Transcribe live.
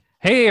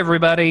Hey,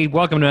 everybody.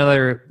 Welcome to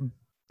another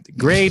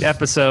great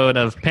episode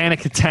of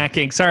Panic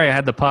Attacking. Sorry, I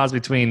had the pause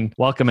between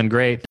welcome and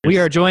great. We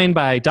are joined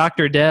by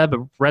Dr. Deb, a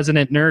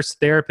resident nurse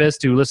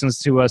therapist who listens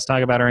to us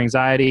talk about our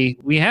anxiety.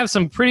 We have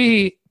some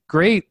pretty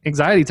great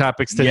anxiety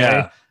topics today.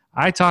 Yeah.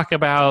 I talk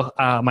about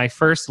my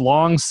first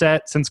long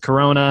set since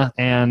Corona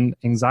and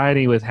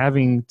anxiety with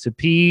having to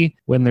pee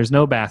when there's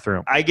no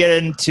bathroom. I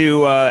get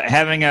into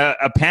having a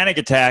panic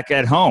attack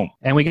at home.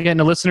 And we get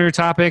into listener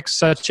topics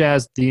such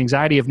as the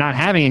anxiety of not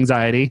having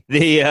anxiety.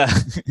 The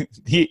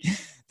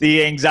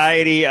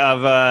anxiety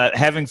of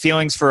having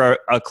feelings for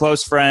a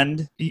close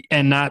friend.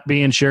 And not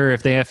being sure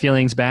if they have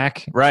feelings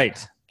back.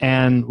 Right.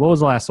 And what was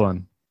the last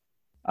one?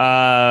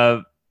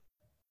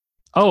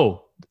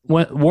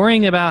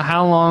 Worrying about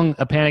how long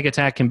a panic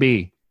attack can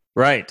be.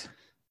 Right.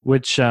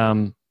 Which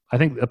I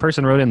think a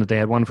person wrote in that they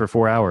had one for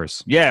 4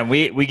 hours. Yeah,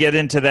 we get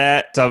into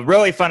that. It's a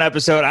really fun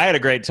episode. I had a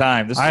great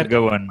time. This is a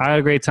good one. I had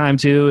a great time,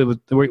 too.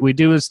 We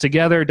do this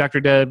together. Dr.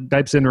 Deb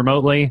types in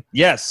remotely.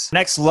 Yes.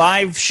 Next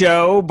live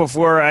show,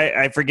 before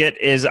I forget,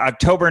 is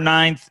October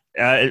 9th.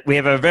 We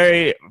have a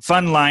very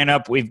fun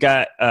lineup. We've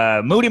got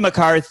Moody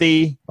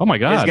McCarthy. Oh, my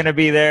God. Is going to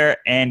be there.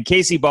 And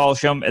Casey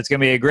Balsham. It's going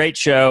to be a great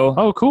show.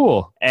 Oh,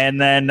 cool. And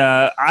then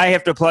I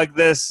have to plug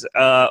this.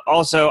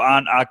 Also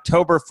on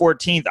October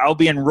 14th, I'll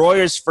be in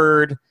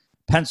Royersford,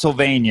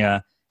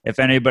 Pennsylvania. If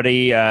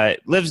anybody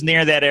lives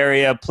near that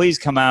area, please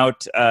come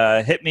out.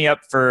 Hit me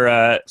up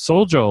for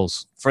Soul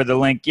Joel's. For the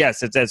link.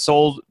 Yes, it's at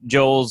Soul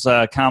Joel's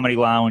Comedy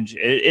Lounge.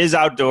 It is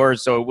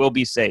outdoors, so it will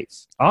be safe.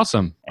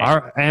 Awesome.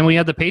 And we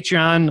have the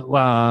Patreon.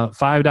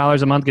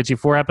 $5 a month gets you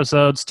 4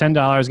 episodes.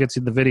 $10 gets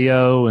you the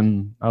video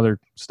and other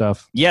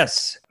stuff.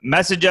 Yes.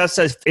 Message us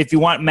if you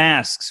want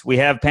masks. We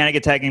have panic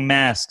attacking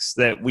masks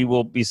that we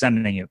will be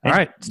sending you. All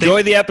right.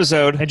 Enjoy the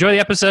episode. Enjoy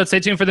the episode. Stay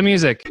tuned for the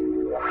music.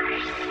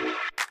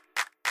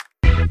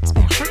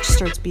 My heart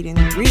starts beating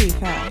really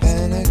fast.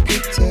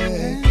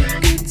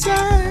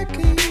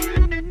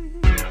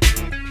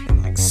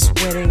 I'm like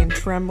sweating and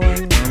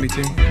trembling. Me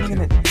too. I'm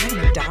gonna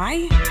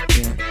die?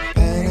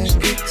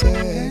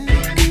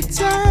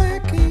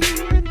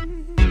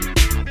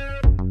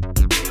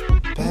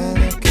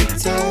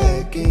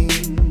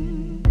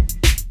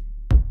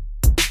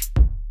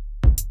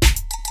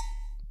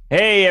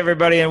 Hey,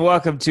 everybody, and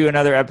welcome to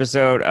another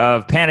episode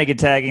of Panic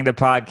Attacking, the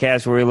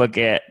podcast where we look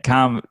at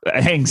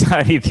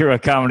anxiety through a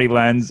comedy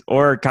lens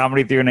or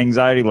comedy through an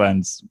anxiety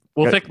lens.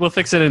 We'll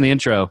fix it in the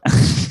intro.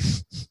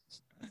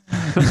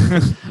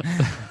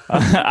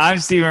 I'm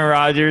Steven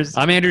Rogers.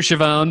 I'm Andrew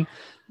Chavone.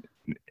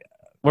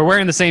 We're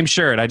wearing the same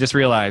shirt. I just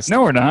realized.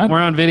 No, we're not. We're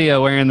on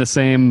video wearing the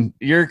same.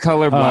 You're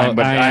colorblind,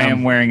 but I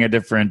am wearing a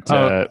different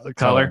color.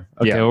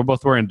 Okay, yeah. We're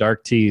both wearing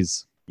dark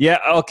tees. Yeah,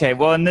 okay.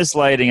 Well, in this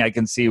lighting, I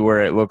can see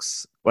where it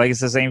looks like it's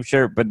the same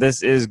shirt, but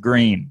this is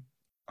green.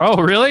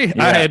 Oh, really?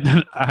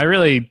 Yeah. I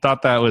really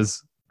thought that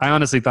was. I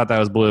honestly thought that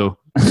was blue.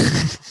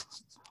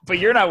 But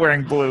you're not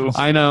wearing blue.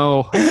 I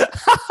know.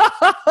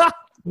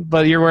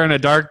 But you're wearing a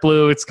dark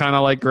blue. It's kind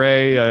of like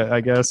gray,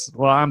 I guess.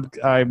 Well,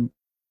 I'm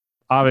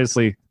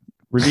obviously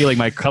revealing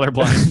my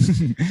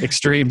colorblind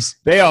extremes.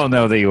 They all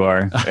know that you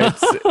are.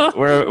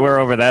 We're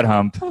over that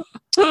hump.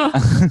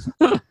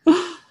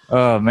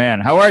 Oh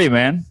man, how are you,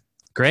 man?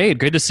 Great.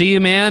 Good to see you,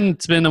 man.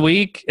 It's been a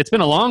week. It's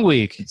been a long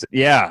week.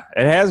 Yeah,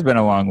 it has been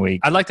a long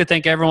week. I'd like to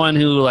thank everyone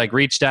who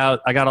reached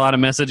out. I got a lot of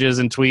messages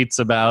and tweets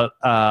about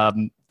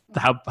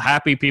how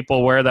happy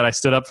people were that I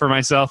stood up for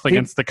myself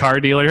against the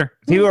car dealer.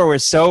 People were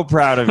so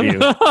proud of you.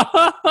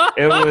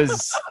 It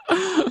was...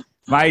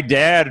 My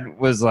dad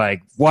was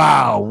like,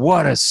 wow,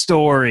 what a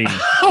story.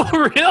 Oh,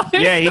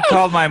 really? Yeah, he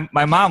called my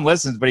mom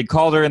listens, but he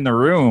called her in the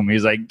room.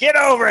 He's like, get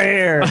over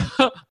here.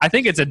 I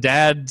think it's a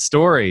dad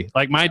story.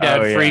 Like my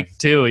dad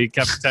freaked too. He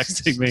kept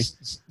texting me.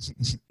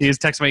 He was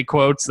texting me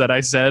quotes that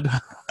I said.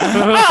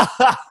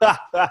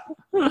 I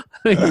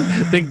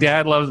think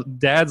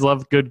dads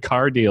love good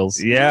car deals.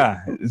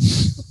 Yeah.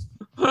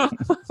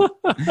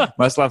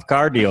 Must love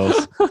car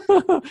deals.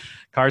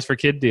 Cars for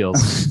kid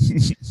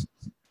deals.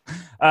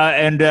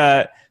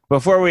 And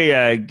before we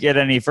get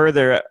any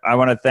further, I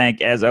want to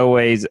thank, as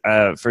always,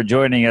 for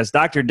joining us.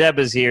 Dr. Deb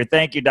is here.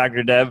 Thank you,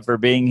 Dr. Deb, for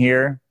being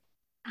here.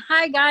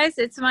 Hi, guys.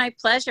 It's my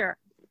pleasure.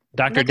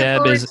 Dr.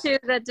 Deb is to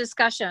the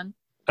discussion.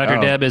 Dr.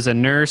 Deb is a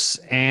nurse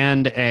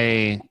and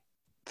a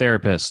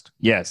therapist.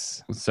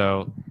 Yes.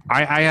 So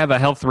I have a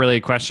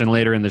health-related question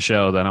later in the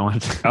show that I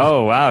want to...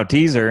 Oh, wow.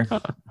 Teaser.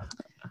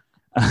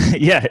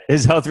 Yeah,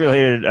 his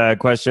health-related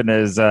question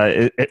is,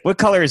 what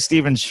color is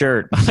Steven's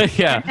shirt?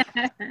 Yeah.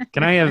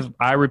 Can I have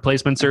eye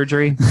replacement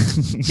surgery?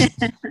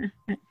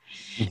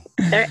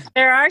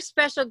 There are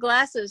special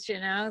glasses,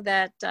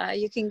 that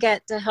you can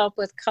get to help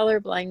with color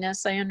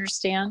blindness, I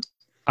understand.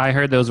 I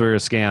heard those were a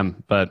scam,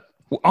 but...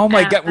 Oh,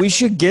 my God. We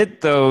should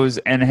get those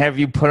and have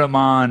you put them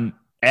on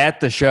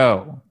at the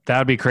show. That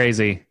would be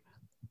crazy.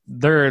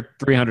 They're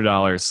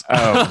 $300.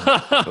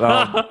 Oh,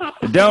 well,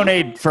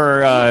 donate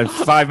for a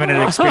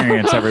 5-minute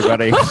experience,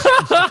 everybody.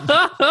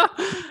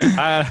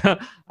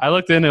 I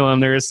looked into them.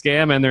 They're a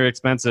scam and they're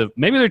expensive.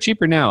 Maybe they're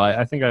cheaper now.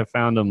 I think I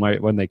found them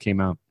right when they came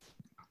out.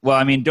 Well,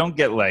 I mean, don't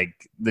get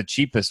like the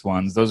cheapest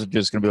ones. Those are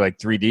just going to be like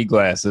 3D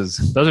glasses.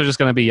 Those are just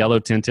going to be yellow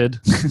tinted.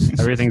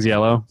 Everything's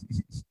yellow.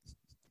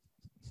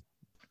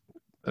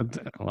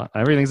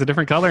 Everything's a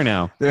different color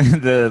now.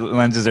 The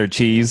lenses are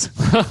cheese.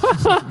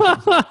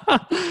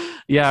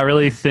 Yeah,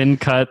 really thin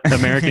cut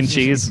American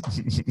cheese.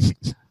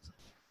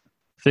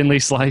 Thinly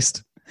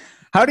sliced.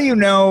 How do you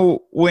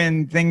know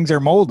when things are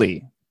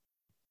moldy?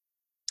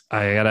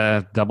 I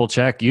gotta double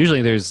check.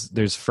 Usually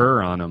there's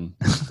fur on them.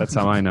 That's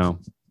how I know.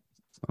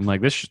 I'm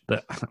like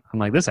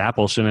this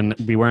apple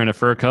shouldn't be wearing a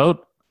fur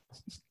coat.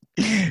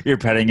 You're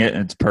petting it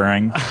and it's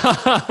purring.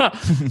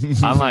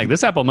 I'm like,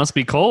 this apple must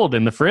be cold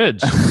in the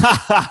fridge.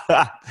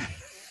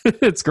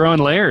 It's growing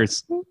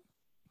layers.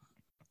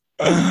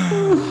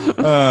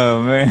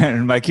 Oh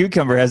man, my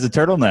cucumber has a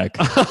turtleneck.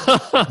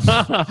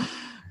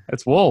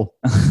 It's wool.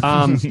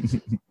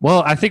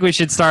 Well, I think we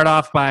should start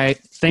off by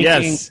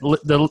thanking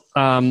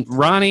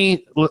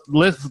Ronnie.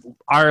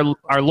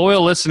 Our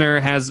loyal listener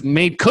has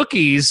made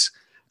cookies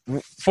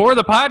for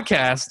the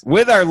podcast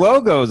with our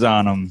logos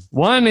on them.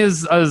 One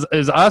is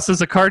us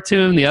as a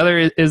cartoon. The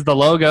other is the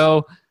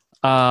logo.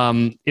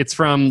 It's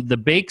from the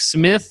Bake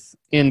Smith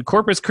in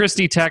Corpus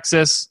Christi,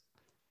 Texas.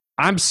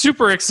 I'm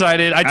super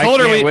excited. I told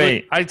her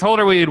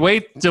we'd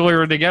wait till we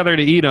were together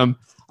to eat them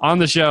on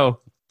the show.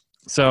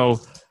 So,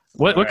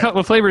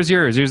 what flavor is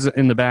yours? Yours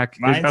in the back.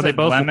 Are they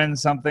both lemon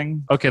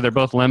something? Okay, they're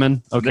both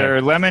lemon. Okay,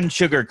 they're lemon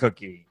sugar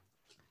cookie.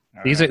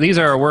 These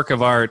are a work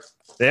of art.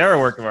 They are a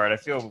work of art. I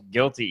feel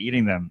guilty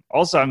eating them.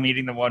 Also, I'm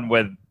eating the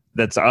one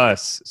that's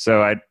us.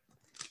 So I'm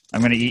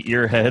going to eat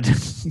your head.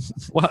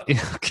 Well,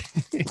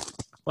 okay.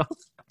 Well,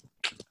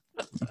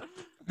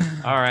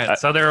 all right.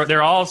 So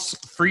they're all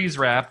freeze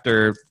wrapped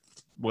or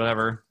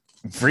whatever.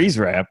 Freeze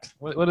wrapped.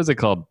 What is it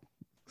called?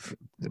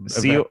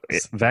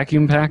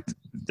 Vacuum packed.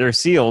 They're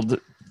sealed.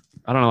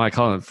 I don't know why I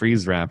call it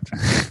freeze wrapped.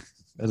 That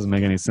doesn't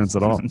make any sense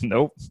at all.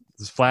 Nope.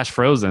 It's flash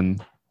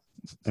frozen,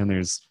 and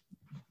there's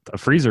a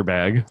freezer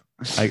bag.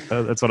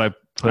 That's what I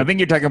put. I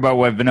think you're talking about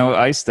what Vanilla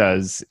Ice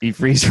does. Eat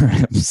freeze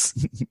wraps.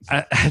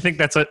 I think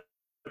that's what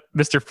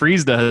Mr.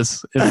 Freeze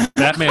does.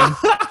 Batman.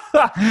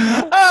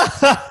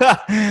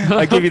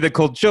 I give you the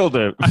cold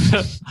shoulder.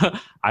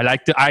 I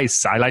like to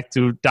ice. I like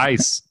to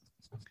dice.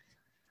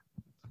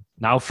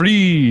 Now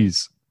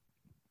freeze.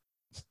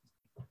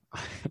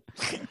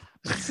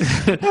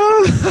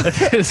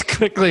 It's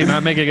quickly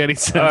not making any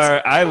sense. All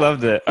right, I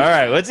loved it. All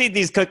right, let's eat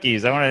these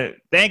cookies. I want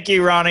to thank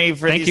you, Ronnie,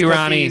 for these cookies.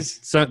 Ronnie.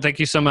 So thank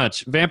you so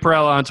much.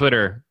 Vampirella on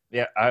Twitter.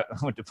 Yeah, I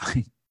went to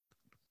find.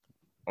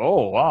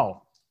 Oh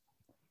wow!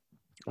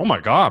 Oh my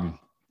god!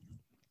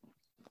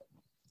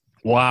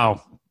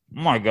 Wow! Oh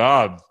my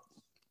god!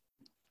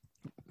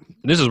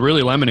 This is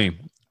really lemony,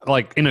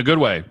 like in a good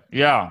way.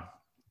 Yeah.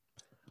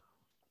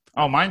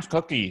 Oh, mine's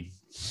cookie.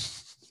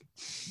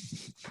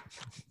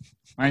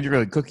 Mine's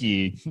really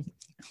cookie.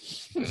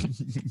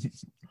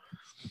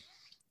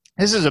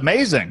 This is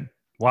amazing.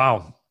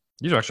 Wow.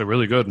 These are actually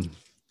really good.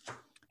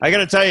 I got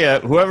to tell you,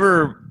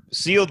 whoever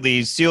sealed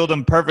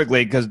them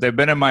perfectly because they've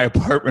been in my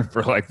apartment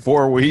for like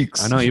 4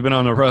 weeks. I know you've been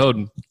on the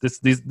road.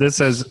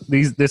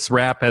 This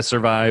wrap has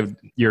survived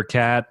your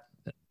cat,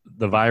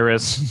 the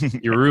virus,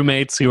 your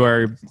roommates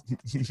who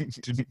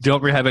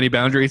don't have any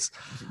boundaries.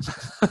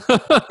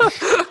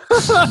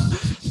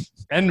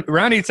 And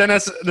Ronnie sent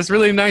us this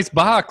really nice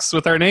box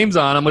with our names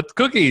on them with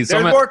cookies.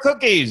 There's more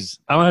cookies.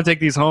 I want to take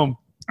these home.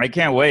 I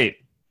can't wait.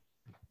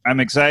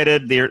 I'm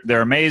excited.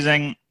 They're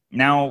amazing.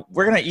 Now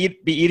we're gonna be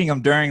eating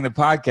them during the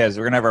podcast.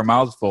 We're gonna have our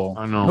mouths full.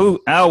 I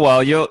know.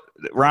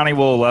 Ronnie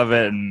will love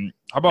it. And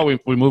how about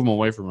we move them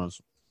away from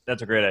us?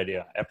 That's a great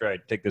idea. After I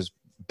take this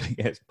big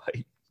ass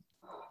bite.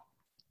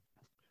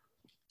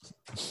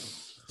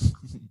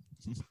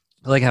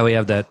 I like how we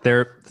have that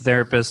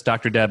therapist,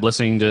 Dr. Deb,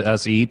 listening to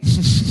us eat.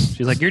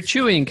 She's like, your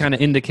chewing kind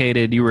of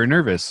indicated you were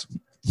nervous.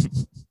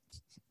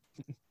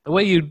 The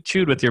way you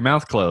chewed with your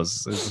mouth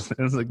closed is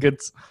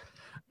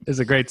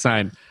a great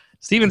sign.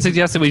 Steven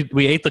suggested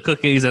we ate the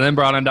cookies and then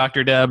brought on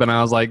Dr. Deb, and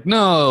I was like,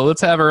 no,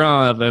 let's have her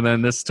on. And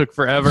then this took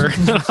forever.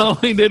 All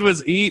we did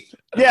was eat.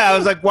 Yeah, I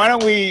was like, why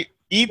don't we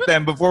eat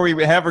them before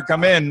we have her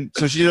come in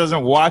so she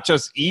doesn't watch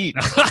us eat?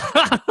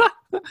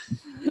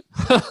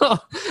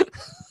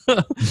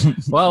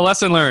 Well,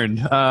 lesson learned.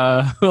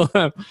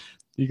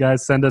 You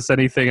guys send us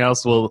anything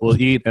else, we'll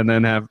eat and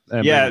then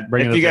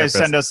bring if you guys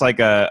send us like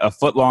a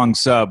foot-long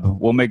sub,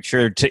 we'll make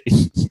sure to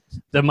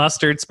the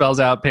mustard spells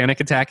out panic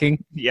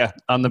attacking. Yeah,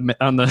 on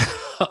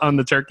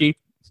the turkey.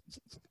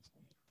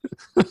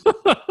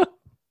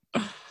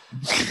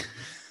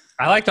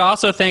 I like to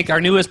also thank our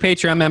newest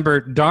Patreon member,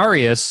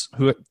 Darius,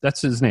 who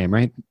that's his name,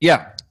 right?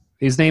 Yeah.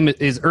 His name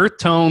is Earth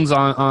Tones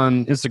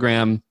on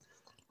Instagram.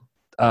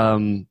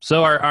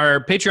 So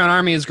our Patreon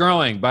army is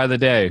growing by the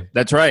day.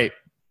 That's right.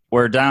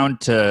 We're down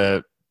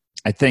to,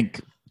 I think,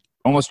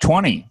 almost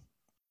 20.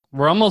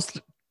 We're almost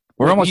at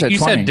 20. You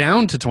said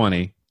down to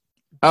 20.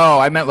 Oh,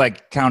 I meant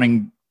like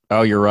counting.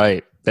 Oh, you're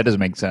right. That doesn't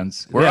make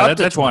sense. We're up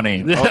to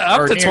 20.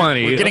 Up to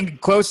 20. We're getting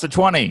close to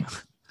 20.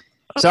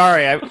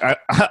 Sorry,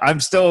 I'm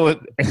still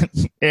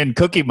in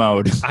cookie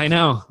mode. I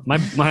know.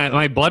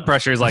 My blood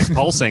pressure is like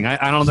pulsing.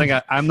 I don't think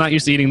I'm not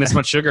used to eating this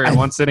much sugar in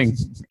one sitting.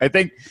 I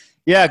think,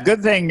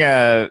 good thing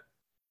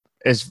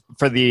is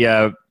for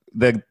the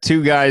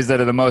two guys that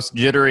are the most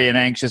jittery and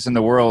anxious in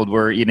the world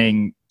were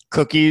eating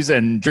cookies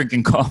and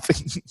drinking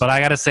coffee. But I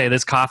got to say,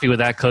 this coffee with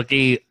that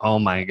cookie, oh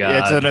my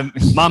God.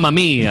 It's Mamma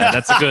mia.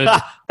 That's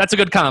a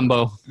good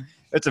combo.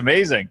 It's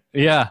amazing.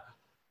 Yeah.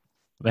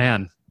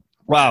 Man.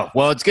 Wow.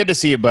 Well, it's good to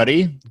see you,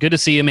 buddy. Good to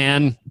see you,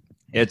 man.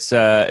 It's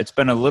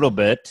been a little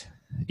bit.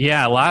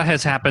 Yeah, a lot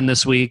has happened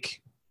this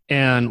week.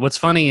 And what's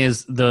funny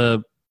is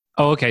so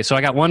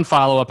I got one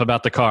follow-up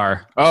about the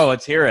car. Oh,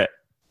 let's hear it.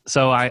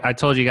 So I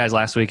told you guys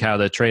last week how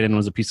the trade-in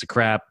was a piece of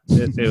crap.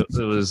 It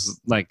was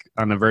like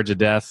on the verge of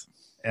death.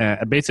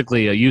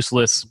 Basically a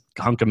useless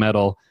hunk of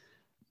metal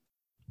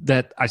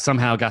that I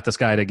somehow got this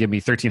guy to give me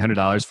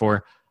 $1,300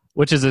 for,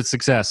 which is a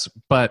success.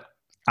 But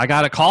I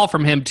got a call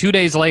from him 2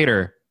 days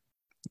later.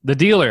 The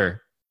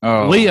dealer,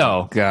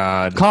 Leo,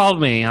 God,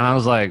 called me, and I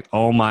was like,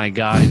 oh my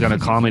God, he's going to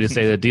call me to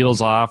say the deal's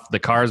off.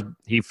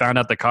 He found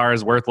out the car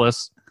is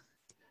worthless.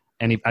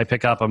 And I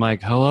pick up, I'm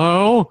like,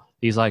 hello?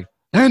 He's like,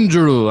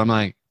 Andrew. I'm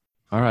like,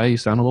 all right, you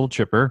sound a little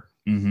chipper.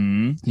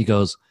 Mm-hmm. He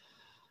goes,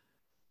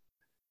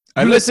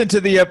 I listened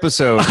to the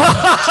episode.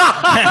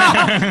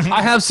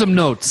 I have some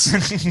notes.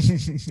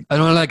 I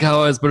don't like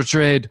how I was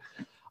portrayed.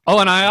 Oh,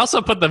 and I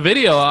also put the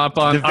video up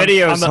on the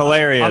video is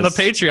hilarious on the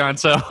Patreon.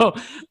 So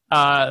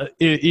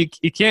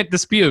you can't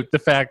dispute the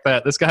fact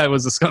that this guy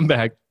was a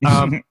scumbag,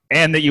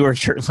 and that you were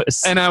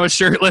shirtless. And I was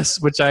shirtless,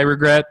 which I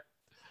regret.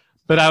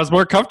 But I was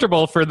more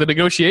comfortable for the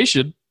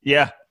negotiation.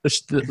 Yeah,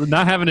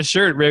 not having a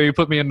shirt really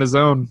put me in the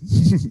zone.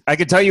 I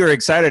could tell you were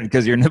excited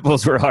because your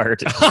nipples were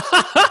hard.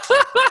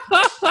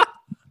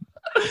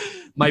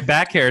 My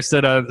back hair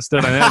stood on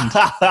end.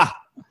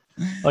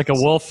 Like a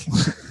wolf.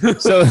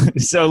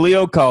 So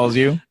Leo calls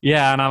you.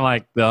 Yeah, and I'm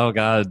like, oh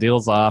God, the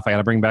deal's off. I got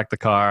to bring back the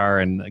car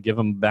and give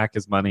him back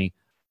his money.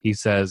 He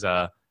says,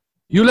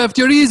 you left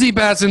your Easy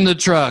Pass in the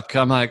truck.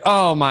 I'm like,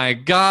 oh my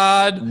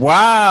God.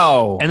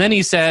 Wow. And then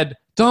he said,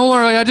 don't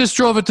worry, I just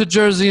drove it to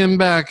Jersey and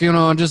back,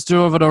 I just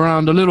drove it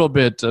around a little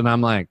bit. And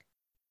I'm like,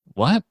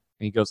 what? And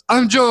he goes,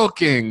 I'm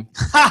joking.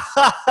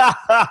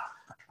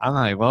 I'm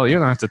like, well,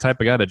 you're not the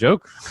type of guy to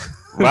joke.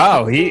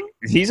 Wow,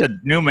 he's a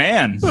new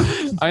man.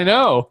 I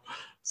know.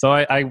 So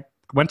I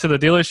went to the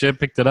dealership,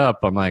 picked it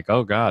up. I'm like,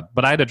 oh God.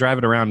 But I had to drive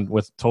it around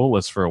with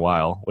tollless for a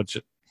while, which...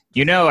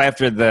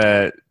 after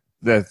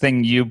the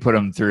thing you put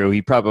him through,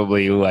 he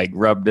probably like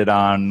rubbed it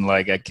on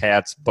like a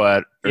cat's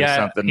butt or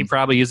something. He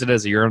probably used it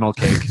as a urinal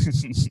cake.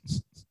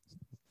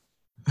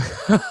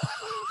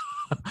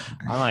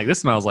 I'm like, this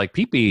smells like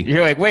pee-pee.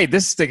 You're like, wait,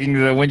 this is sticking to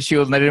the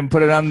windshield and I didn't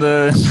put it on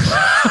the...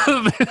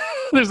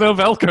 There's no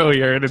Velcro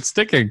here and it's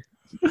sticking.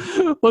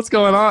 What's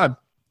going on?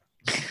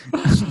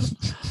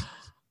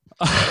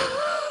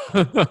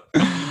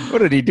 What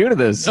did he do to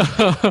this?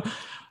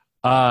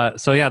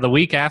 So yeah, the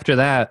week after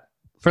that,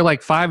 for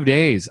like 5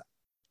 days,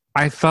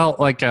 I felt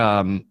like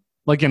an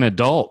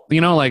adult.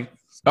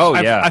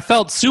 I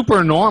felt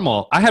super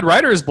normal. I had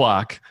writer's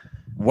block.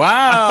 Wow.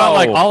 I felt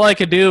like all I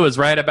could do was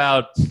write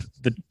about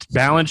the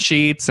balance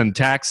sheets and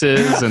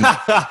taxes and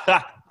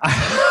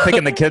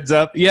picking the kids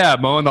up. Yeah,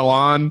 mowing the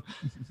lawn.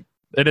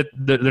 They're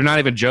not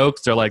even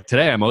jokes. They're like,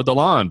 today I mowed the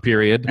lawn,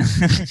 period.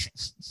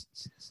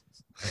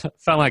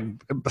 Felt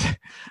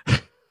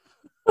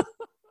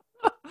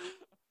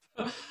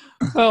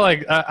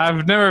like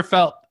I've never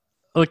felt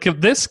like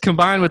this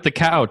combined with the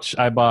couch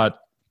I bought.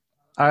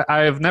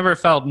 I've never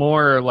felt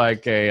more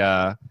like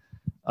a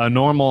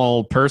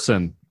normal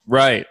person.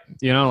 Right.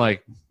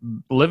 Like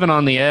living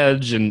on the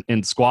edge and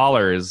in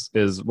squalor is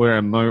where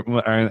I'm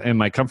in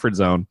my comfort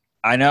zone.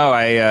 I know.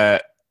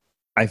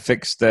 I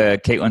fixed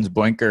Caitlin's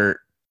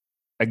blinker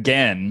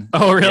again.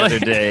 Oh, really? The other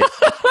day.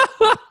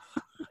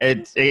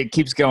 It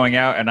keeps going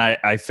out, and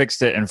I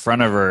fixed it in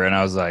front of her, and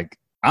I was like,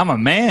 I'm a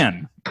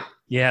man.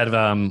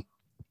 Yeah,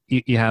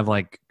 you have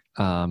like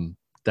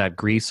that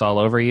grease all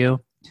over you.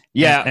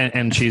 Yeah,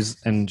 and she's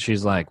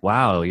like,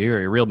 wow,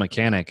 you're a real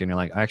mechanic, and you're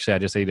like, actually, I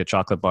just ate a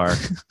chocolate bar.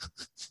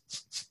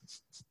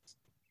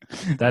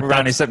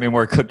 Ronnie sent me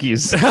more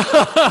cookies.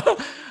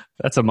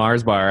 That's a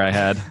Mars bar I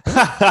had.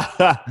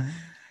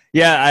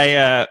 Yeah,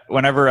 I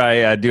whenever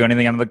I do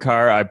anything on the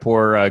car, I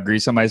pour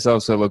grease on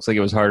myself so it looks like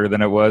it was harder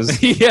than it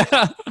was.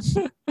 Yeah.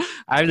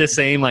 I have the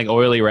same like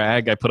oily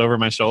rag I put over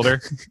my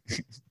shoulder.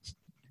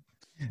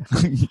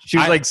 She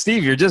was like,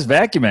 Steve, you're just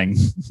vacuuming.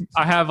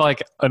 I have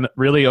like a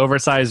really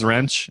oversized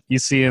wrench you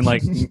see in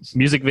like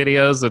music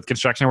videos with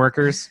construction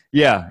workers.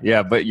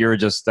 Yeah, but you're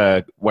just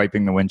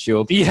wiping the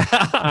windshield. Yeah,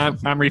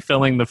 I'm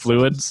refilling the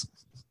fluids,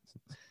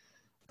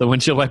 the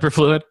windshield wiper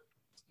fluid.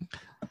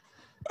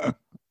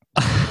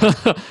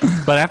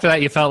 But after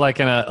that, you felt like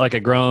a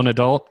grown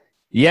adult.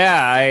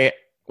 Yeah,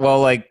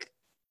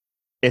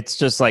 it's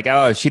just like,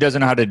 oh, she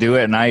doesn't know how to do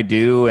it, and I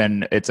do,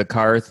 and it's a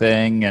car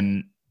thing,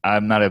 and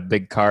I'm not a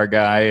big car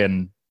guy,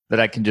 and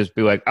that I can just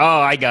be like, oh,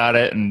 I got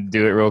it, and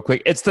do it real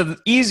quick. It's the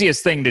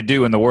easiest thing to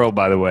do in the world,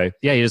 by the way.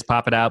 Yeah, you just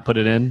pop it out, put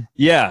it in.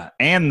 Yeah,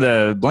 and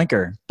the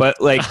blinker.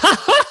 But like,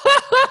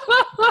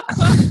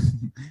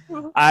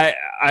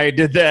 I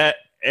did that,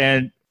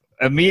 and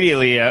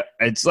immediately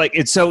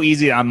it's so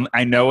easy.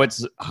 I know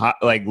it's hot,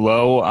 like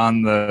low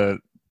on the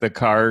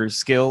car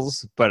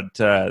skills, but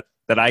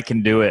that I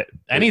can do it.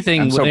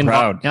 Anything I'm so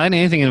proud.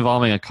 Anything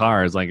involving a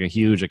car is like a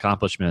huge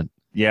accomplishment.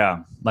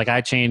 Yeah. Like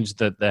I changed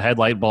the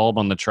headlight bulb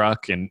on the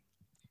truck, and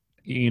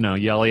all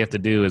you have to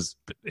do is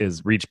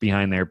reach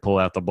behind there, pull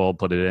out the bulb,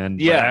 put it in.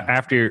 Yeah. But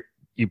after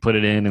you put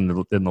it in and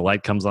the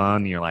light comes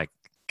on, you're like,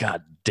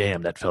 God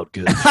damn, that felt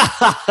good.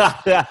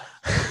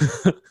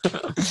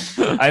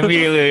 I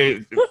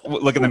immediately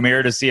look in the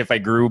mirror to see if I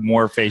grew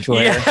more facial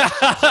hair.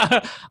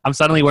 Yeah. I'm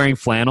suddenly wearing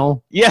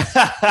flannel. Yeah.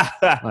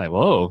 Like,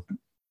 whoa.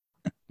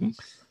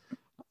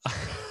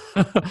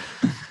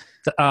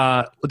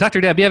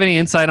 Dr. Deb, do you have any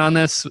insight on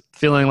this?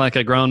 Feeling like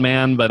a grown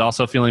man, but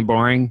also feeling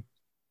boring?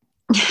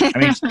 I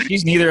mean,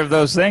 she's neither of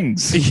those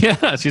things.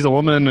 Yeah, she's a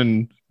woman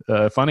and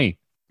funny.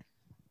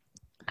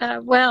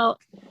 Well,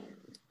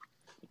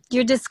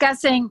 you're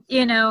discussing,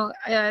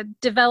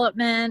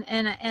 development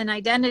and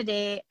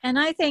identity, and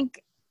I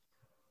think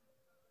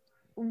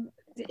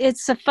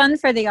it's fun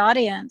for the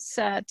audience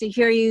to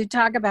hear you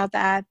talk about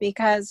that,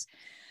 because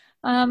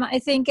I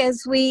think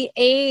as we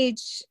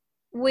age,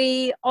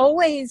 we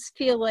always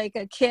feel like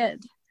a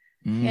kid,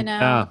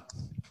 Yeah.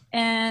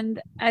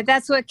 and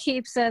that's what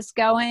keeps us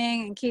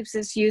going and keeps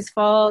us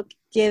youthful,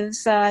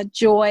 gives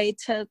joy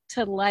to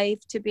life,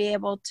 to be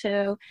able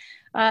to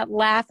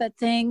laugh at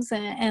things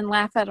and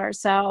laugh at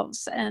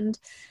ourselves. And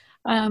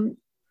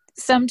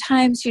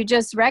sometimes you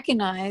just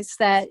recognize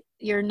that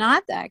you're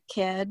not that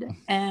kid,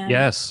 and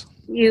Yes.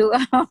 you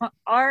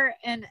are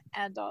an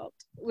adult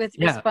with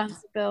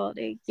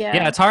responsibility.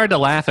 Yeah, it's hard to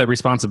laugh at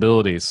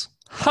responsibilities.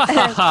 Ha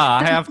ha ha,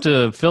 I have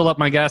to fill up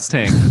my gas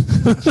tank.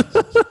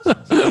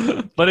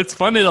 But it's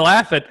funny to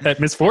laugh at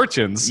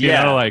misfortunes,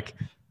 like,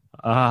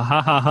 ha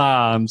ha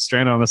ha, I'm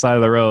stranded on the side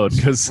of the road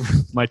because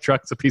my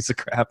truck's a piece of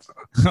crap.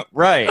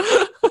 Right.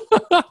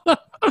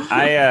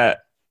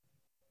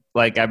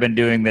 I've been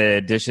doing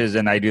the dishes,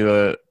 and I'll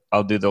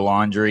do the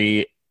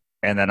laundry,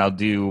 and then I'll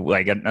do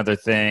like another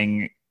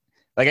thing.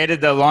 Like I did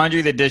the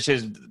laundry, the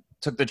dishes,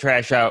 took the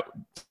trash out,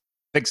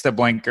 fixed the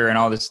blinker and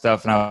all this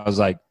stuff. And I was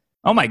like,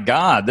 oh my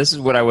God, this is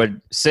what I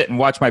would sit and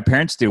watch my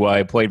parents do while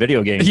I played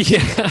video games.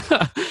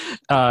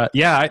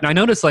 Yeah. I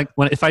noticed like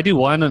if I do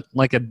one,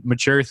 like a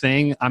mature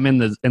thing, I'm in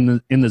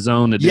the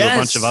zone to do a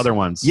bunch of other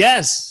ones.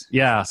 Yes.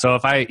 Yeah. So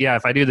if I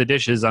do the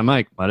dishes, I'm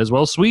like, might as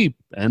well sweep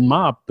and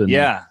mop. And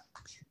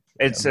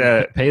it's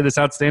pay this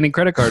outstanding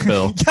credit card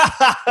bill.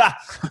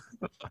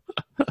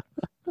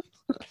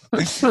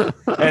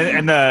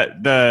 and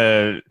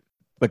the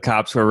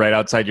cops were right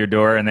outside your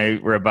door, and they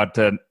were about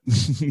to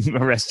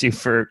arrest you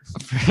for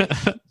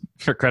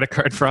credit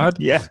card fraud.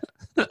 Yeah.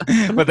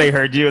 But they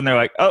heard you, and they're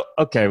like, oh,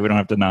 okay, we don't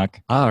have to knock.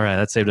 All right,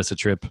 that saved us a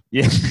trip.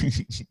 Yeah.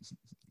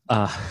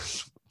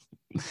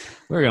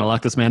 We're going to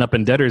lock this man up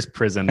in debtor's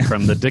prison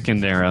from the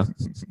Dickens era.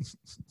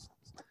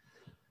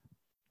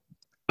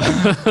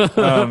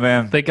 Oh,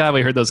 man. Thank God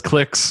we heard those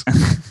clicks.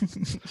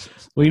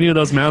 We knew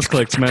those mouse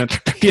clicks meant.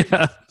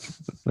 Yeah,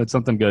 that's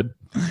something good.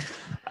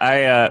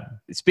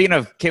 Speaking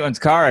of Caitlin's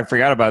car, I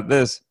forgot about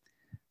this.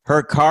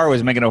 Her car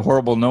was making a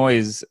horrible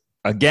noise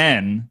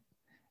again.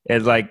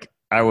 It's like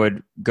I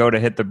would go to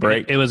hit the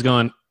brake. It was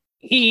going,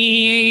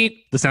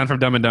 eep, the sound from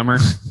Dumb and Dumber.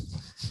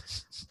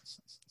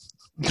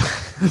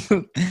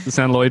 The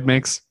sound Lloyd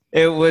makes.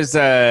 It was,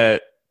 I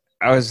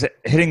was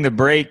hitting the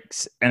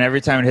brakes, and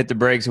every time it hit the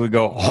brakes, it would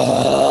go,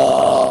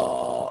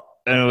 oh,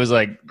 and it was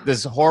like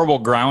this horrible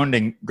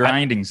grinding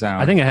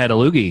sound. I think I had a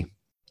loogie.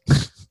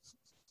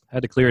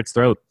 Had to clear its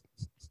throat.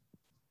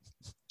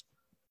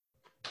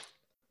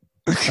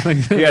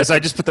 Yeah, so I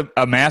just put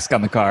a mask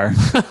on the car.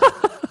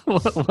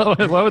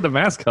 What would the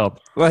mask help?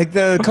 Like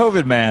the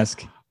COVID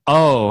mask.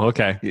 Oh,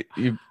 okay.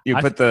 You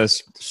put the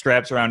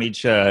straps around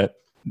each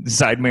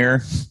side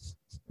mirror.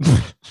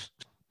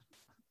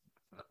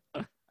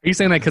 Are you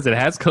saying that because it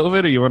has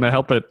COVID, or you want to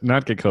help it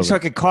not get COVID? So I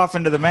could cough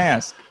into the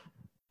mask.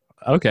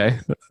 Okay.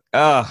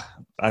 Oh,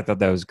 I thought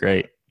that was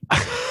great.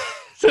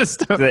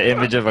 The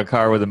image of a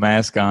car with a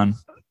mask on.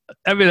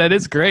 I mean, that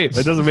is great.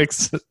 That doesn't make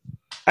sense.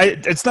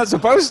 It's not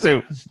supposed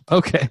to.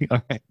 Okay.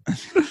 All right.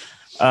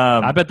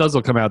 I bet those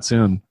will come out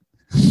soon.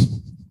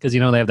 Because, they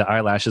have the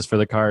eyelashes for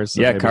the cars.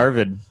 So yeah,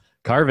 Carvid.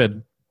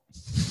 Carvid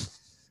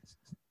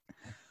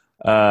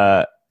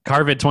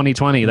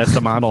 2020. That's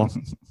the model.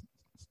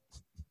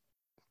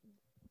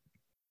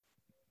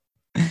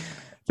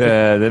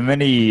 The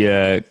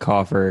mini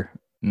coffer.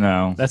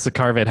 No. That's the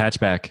Carvid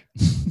hatchback.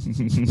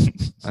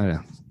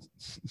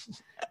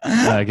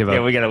 Give up.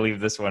 Yeah, we got to leave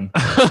this one.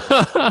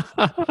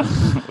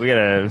 We got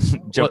to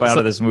jump out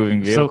of this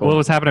moving vehicle. So what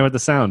was happening with the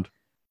sound?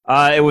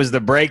 It was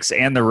the brakes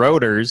and the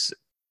rotors.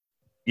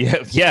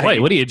 Yeah. Wait,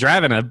 what are you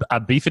driving? A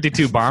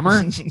B-52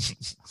 bomber?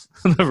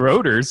 The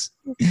rotors?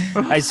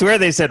 I swear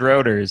they said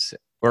rotors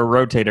or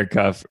rotator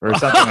cuff or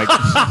something like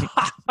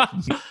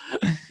that.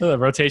 The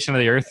rotation of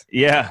the earth.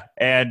 Yeah,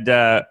 and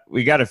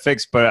we got it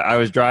fixed, but I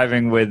was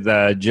driving with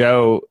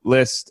Joe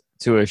List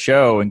to a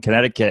show in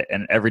Connecticut,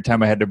 and every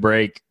time I had to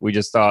brake, we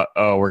just thought,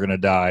 oh, we're going to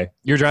die.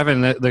 You're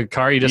driving the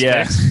car you just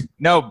fixed?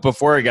 No,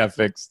 before it got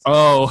fixed.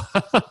 Oh.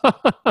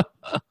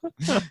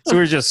 So we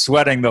were just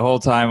sweating the whole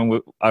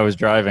time I was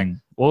driving.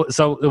 Well,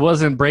 so it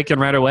wasn't braking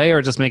right away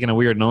or just making a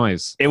weird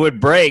noise? It would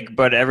brake,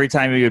 but every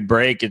time you would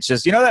brake, it's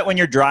just, you know that when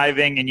you're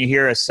driving and you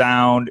hear a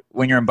sound,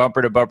 when you're in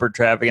bumper-to-bumper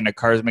traffic and the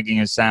car's making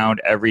a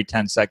sound every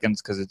 10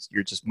 seconds because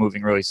you're just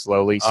moving really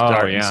slowly,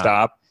 start and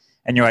stop.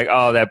 And you're like,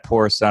 oh, that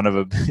poor son of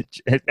a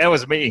bitch. That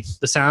was me.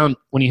 The sound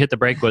when you hit the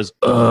brake was,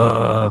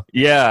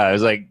 Yeah, it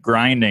was like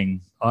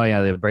grinding. Oh,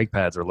 yeah, the brake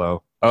pads are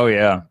low. Oh,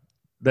 yeah.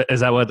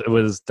 Is that what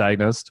was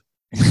diagnosed?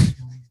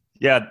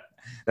 Yeah,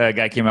 that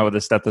guy came out with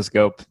a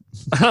stethoscope.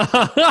 Because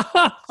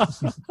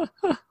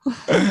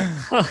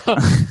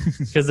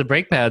the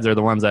brake pads are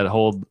the ones that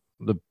hold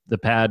the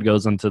pad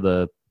goes into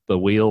the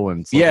wheel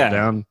and slows it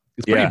down.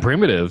 It's pretty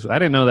primitive. I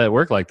didn't know that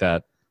worked like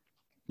that.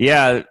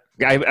 Yeah,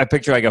 I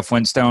picture like a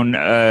Flintstone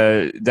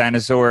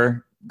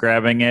dinosaur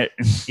grabbing it.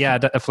 Yeah,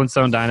 a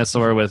Flintstone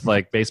dinosaur with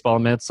like baseball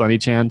mitts on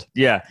each hand.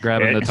 Yeah,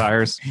 grabbing the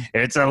tires.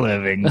 It's a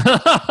living.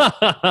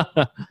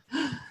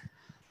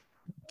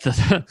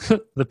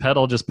 The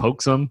pedal just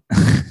pokes him.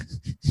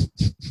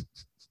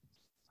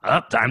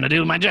 Time to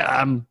do my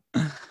job.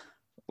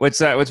 What's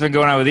been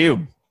going on with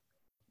you?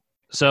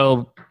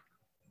 So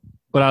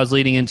what I was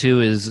leading into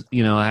is,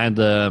 I had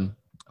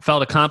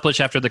felt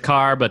accomplished after the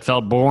car, but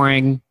felt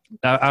boring.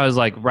 I was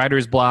like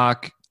writer's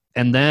block.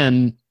 And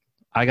then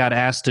I got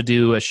asked to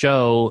do a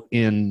show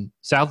in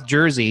South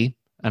Jersey.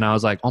 And I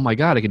was like, oh my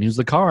God, I can use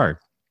the car.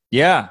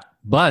 Yeah.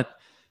 But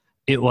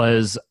it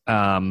was,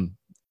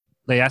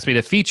 they asked me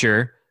to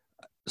feature.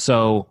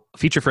 So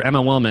feature for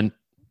Emma Willman.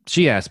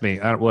 She asked me,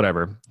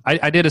 whatever.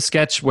 I did a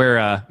sketch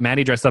where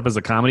Maddie dressed up as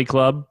a comedy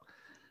club.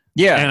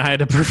 Yeah. And I had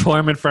to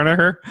perform in front of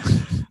her.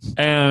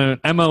 And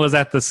Emma was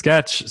at the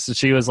sketch. So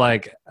she was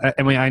like,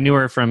 I knew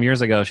her from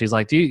years ago. She's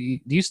like, do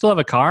you still have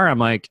a car? I'm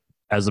like,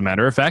 as a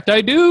matter of fact, I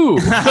do.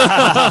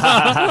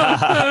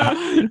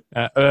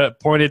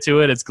 Pointed to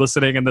it. It's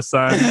glistening in the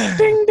sun.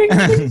 Ding, ding,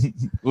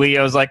 ding.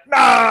 Leo's like,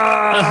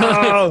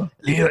 no!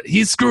 Leo,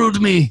 he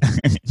screwed me.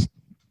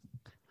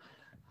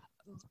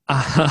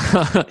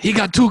 He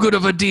got too good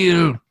of a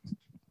deal.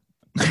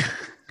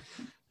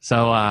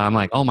 So I'm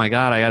like, oh my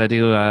God, I gotta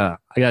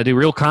do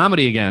real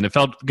comedy again. It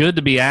felt good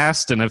to be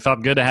asked, and it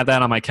felt good to have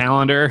that on my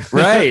calendar.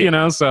 Right.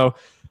 So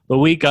the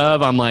week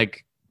of, I'm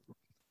like,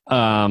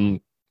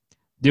 doing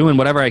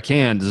whatever I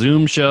can,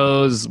 Zoom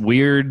shows,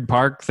 weird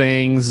park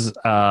things,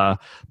 but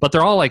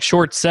they're all like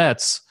short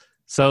sets.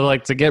 So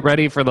like to get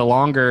ready for the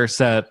longer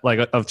set,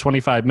 like of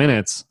 25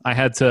 minutes, I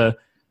had to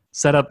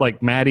set up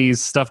like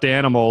Maddie's stuffed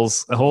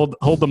animals,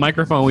 hold the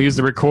microphone we used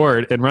to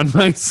record, and run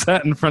my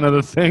set in front of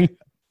the thing,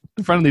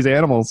 in front of these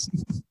animals,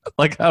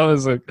 like I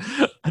was a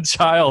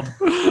child.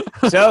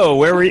 So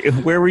where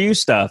were you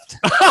stuffed?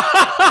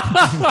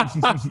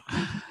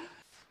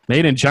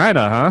 Made in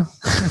China, huh?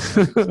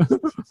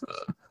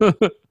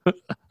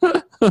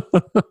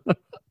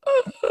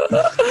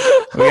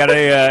 We got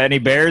any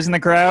bears in the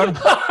crowd?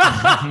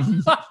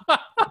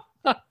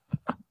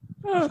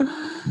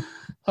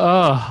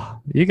 Oh,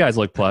 you guys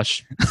look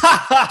plush.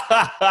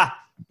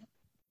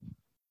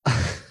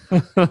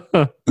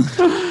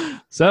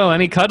 So,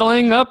 any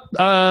cuddling up,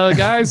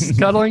 guys?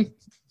 Cuddling?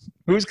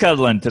 Who's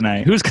cuddling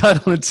tonight? Who's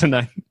cuddling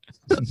tonight?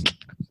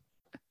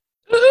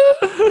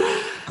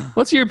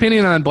 What's your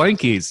opinion on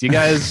blankies? You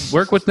guys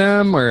work with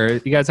them,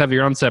 or you guys have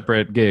your own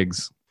separate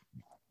gigs?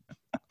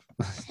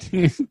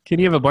 Can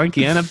you have a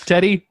blankie and a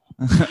teddy?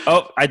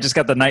 Oh, I just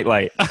got the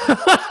nightlight.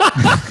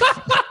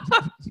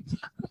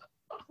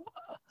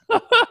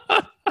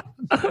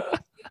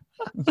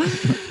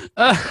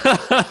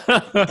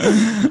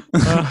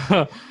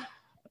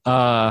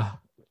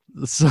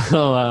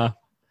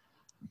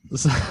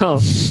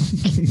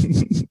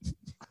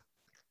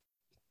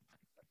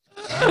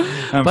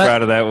 I'm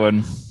proud of that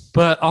one.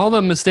 But all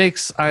the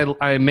mistakes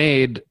I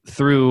made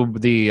through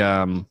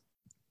the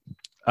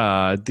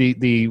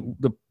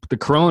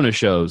Corona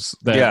shows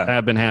that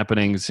have been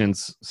happening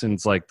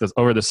since like this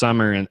over the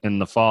summer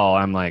and the fall,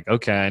 I'm like,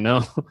 okay, I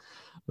know.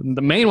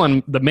 The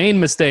main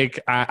mistake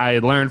I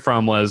learned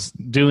from was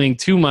doing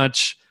too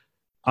much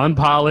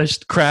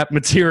unpolished crap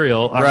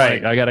material. I'm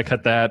like, I got to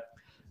cut that.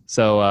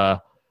 So,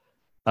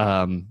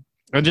 and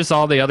just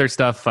all the other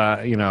stuff,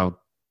 to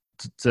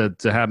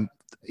have,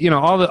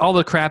 all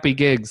the crappy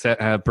gigs that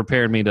have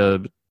prepared me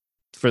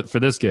for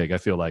this gig, I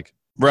feel like.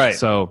 Right.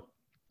 So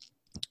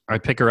I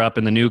pick her up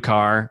in the new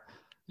car.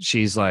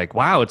 She's like,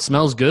 wow, it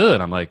smells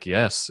good. I'm like,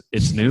 yes,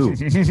 it's new.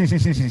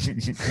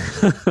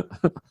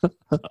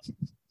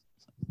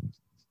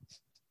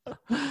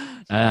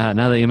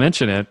 Now that you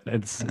mention it,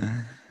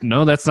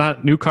 no, that's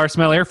not new car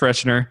smell air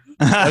freshener.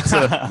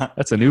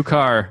 That's a new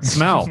car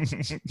smell.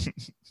 It's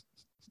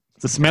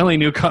a smelly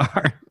new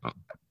car.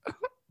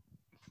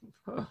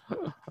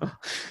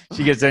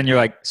 She gets in, you're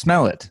like,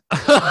 smell it.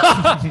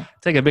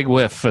 Take a big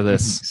whiff for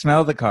this.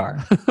 Smell the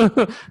car.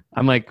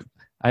 I'm like,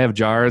 I have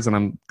jars and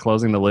I'm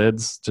closing the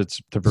lids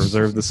to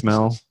preserve the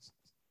smell.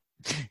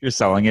 You're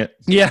selling it.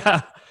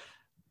 Yeah.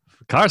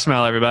 Car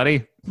smell,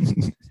 everybody.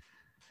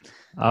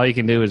 All you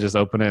can do is just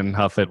open it and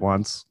huff it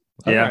once.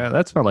 Yeah. All right,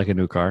 that smelled like a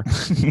new car.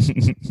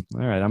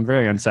 All right, I'm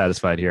very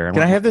unsatisfied here.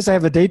 Can I have this? I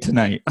have a date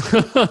tonight.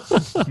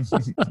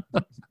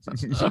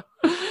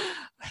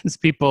 There's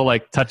people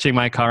like touching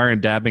my car and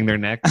dabbing their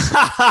necks.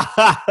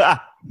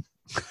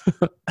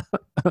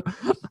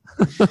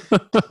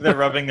 They're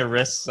rubbing their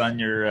wrists on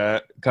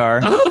your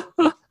car.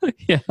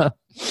 Yeah.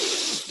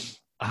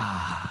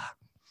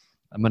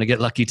 I'm gonna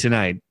get lucky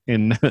tonight at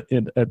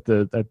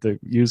the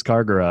used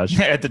car garage.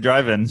 At the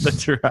drive-in.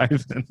 The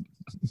drive-in.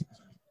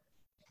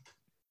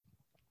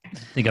 I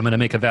think I'm gonna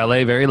make a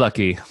valet very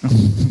lucky.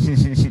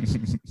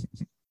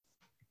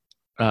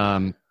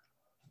 So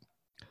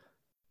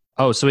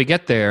we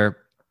get there,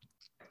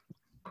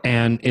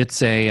 and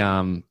it's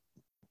a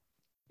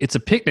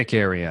picnic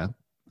area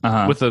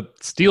with a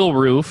steel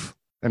roof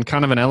and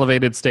kind of an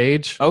elevated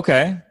stage.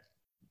 Okay.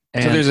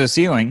 And So there's a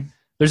ceiling.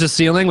 there's a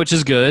ceiling, which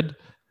is good.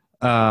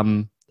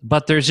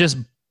 But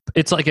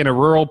it's like in a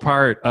rural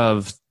part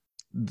of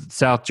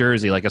South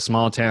Jersey, like a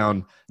small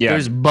town. Yeah.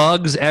 There's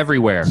bugs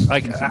everywhere,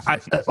 like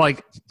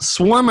like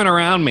swarming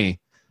around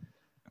me.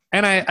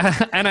 And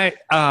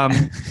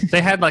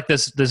they had like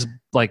this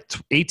like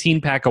 18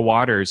 pack of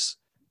waters,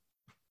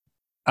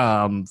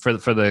 for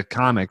the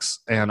comics.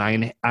 And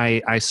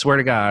I swear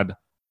to God,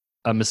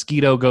 a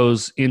mosquito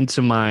goes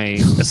into my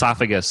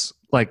esophagus,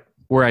 like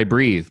where I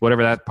breathe,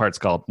 whatever that part's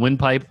called,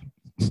 windpipe.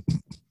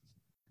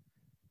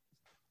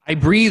 I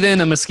breathe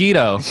in a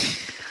mosquito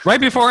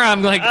right before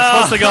I'm like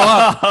supposed to go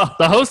up.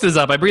 The host is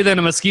up. I breathe in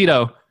a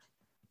mosquito.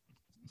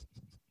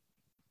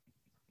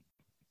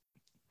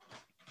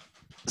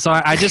 So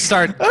I just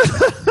start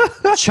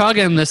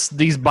chugging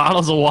these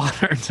bottles of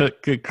water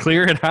to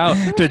clear it out,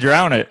 To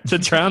drown it. to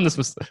drown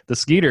the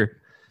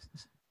skeeter.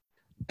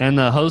 And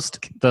the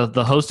host of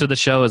the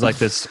show is like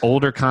this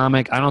older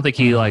comic. I don't think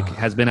he like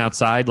has been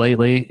outside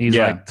lately. He's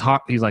like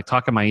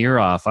talking my ear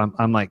off.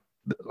 I'm like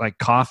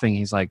coughing.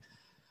 He's like,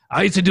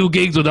 I used to do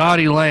gigs with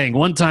Artie Lang.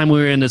 One time we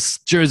were in this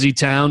Jersey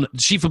town. The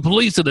chief of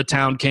police of the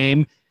town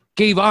came,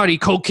 gave Artie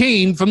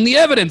cocaine from the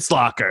evidence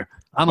locker.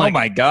 I'm like, oh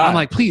my God. I'm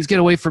like, please get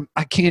away from.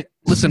 I can't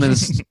listen to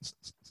this.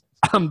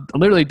 I'm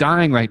literally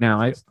dying right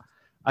now.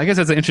 I guess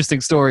that's an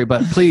interesting story,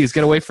 but please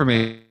get away from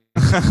me.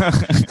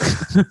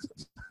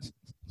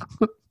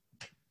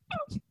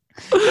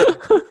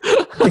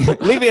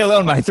 Leave me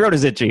alone. My throat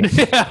is itchy.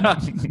 Yeah.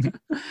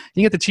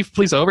 You get the chief of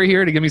police over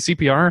here to give me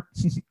CPR?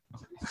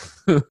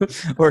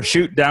 Or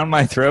shoot down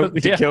my throat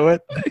to Yeah. kill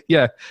it.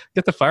 Yeah.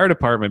 Get the fire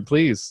department,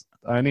 please.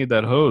 I need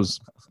that hose.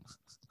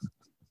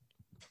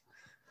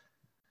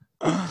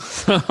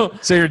 So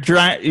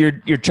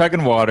you're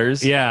chugging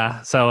waters.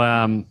 Yeah. So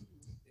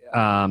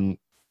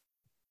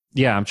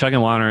yeah, I'm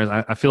chugging waters.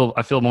 I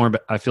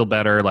feel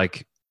better.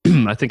 Like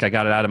I think I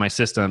got it out of my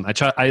system.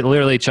 I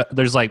literally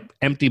there's like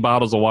empty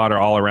bottles of water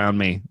all around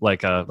me,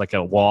 like a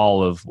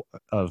wall of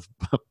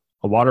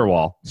a water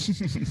wall.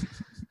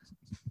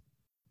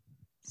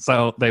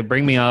 So they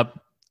bring me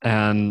up,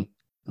 and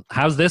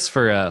how's this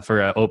for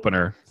a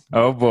opener?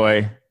 Oh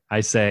boy. I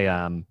say,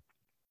 I'm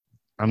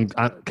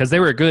because they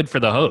were good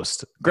for the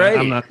host. Great.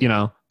 I'm not,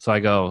 so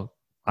I go,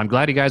 I'm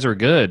glad you guys were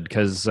good,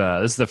 because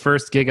this is the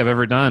first gig I've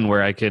ever done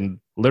where I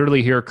can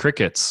literally hear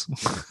crickets.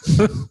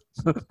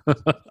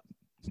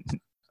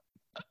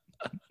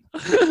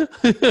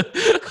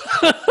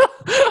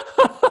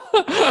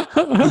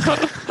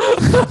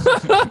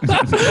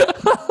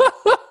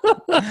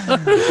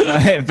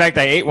 In fact,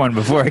 I ate one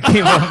before I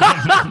came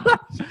up.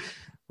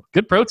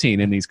 Good protein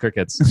in these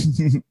crickets.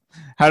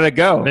 How did it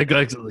go? Big,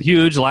 like,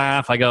 huge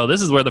laugh. I go,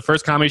 this is where the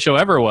first comedy show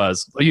ever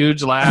was. A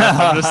huge laugh.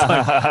 I'm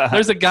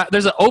just like,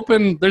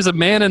 there's a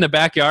man in the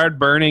backyard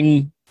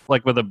burning,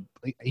 like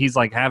he's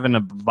like having a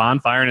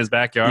bonfire in his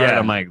backyard. Yeah.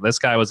 I'm like, this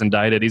guy was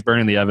indicted. He's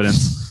burning the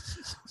evidence.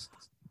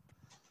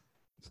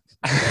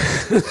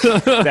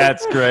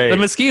 That's great. The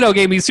mosquito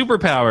gave me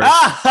superpowers.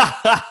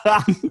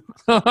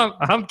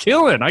 I'm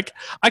killing.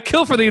 I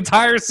kill for the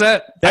entire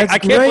set. That's I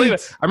can't great. believe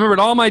it. I remembered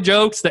all my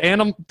jokes.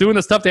 Doing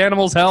the stuffed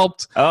animals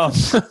helped. Oh.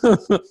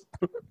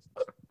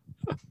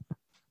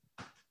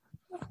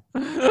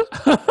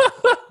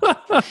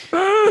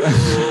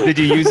 Did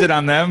you use it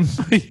on them?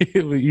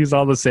 We use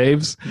all the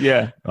saves.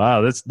 Yeah.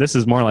 Wow, this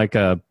is more like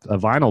a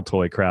vinyl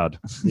toy crowd.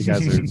 You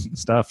guys are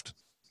stuffed.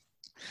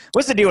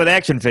 What's the deal with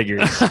action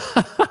figures?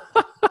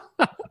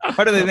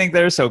 Why do they think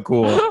they're so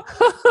cool?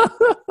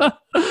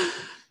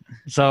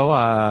 So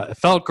it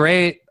felt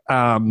great.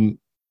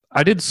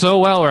 I did so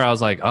well where I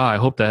was like, oh, I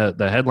hope the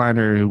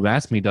headliner who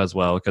asked me does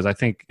well, because I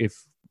think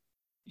if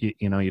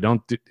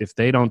if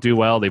they don't do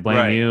well, they blame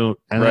Right. you.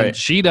 And then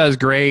she does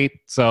great.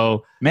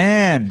 So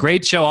Man.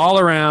 great show all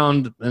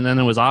around. And then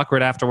it was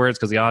awkward afterwards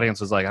because the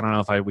audience was like, I don't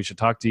know if we should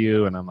talk to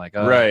you. And I'm like,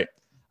 oh. Right.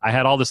 I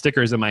had all the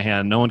stickers in my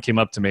hand. No one came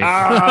up to me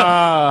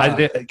Ah.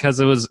 because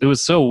it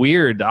was so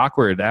weird,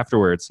 awkward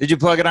afterwards. Did you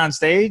plug it on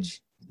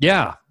stage?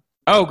 Yeah.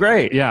 Oh,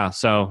 great. Yeah.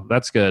 So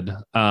that's good.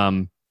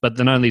 But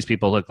none of these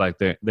people look like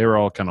they were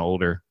all kind of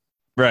older.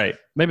 Right.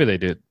 Maybe they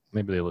did.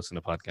 Maybe they listen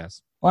to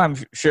podcasts. Well, I'm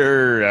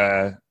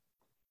sure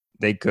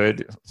they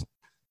could.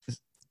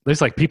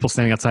 There's like people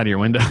standing outside of your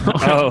window.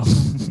 Oh,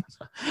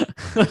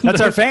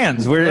 that's our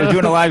fans. We're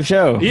doing a live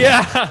show.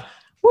 Yeah.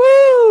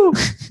 Woo!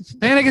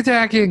 Panic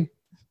attacking.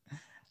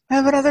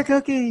 Have another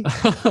cookie.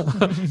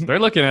 They're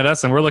looking at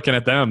us and we're looking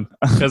at them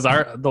because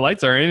the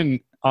lights are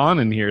on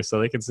in here so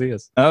they can see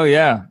us. Oh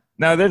yeah.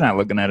 No, they're not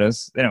looking at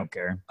us. They don't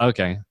care.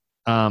 Okay.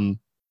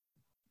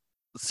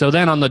 So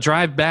then on the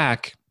drive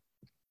back,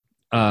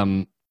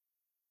 I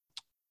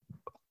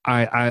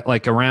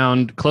like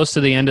around close to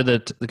the end of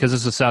because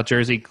this is South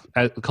Jersey,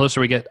 closer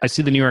we get, I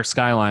see the New York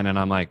skyline and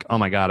I'm like, oh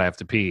my God, I have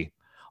to pee.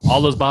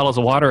 All those bottles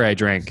of water I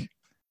drank.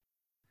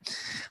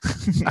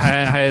 I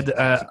had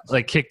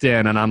like kicked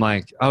in and I'm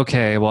like,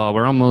 okay, well,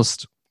 we're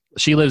almost,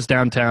 she lives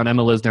downtown,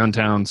 Emma lives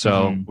downtown,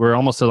 so we're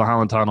almost to the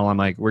Holland Tunnel. I'm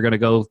like, we're going to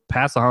go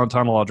past the Holland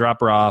Tunnel. I'll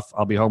drop her off.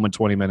 I'll be home in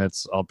 20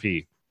 minutes. I'll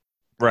pee.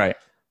 Right.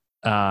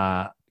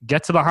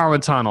 Get to the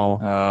Holland Tunnel.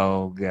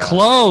 Oh, God.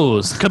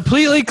 Closed.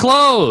 Completely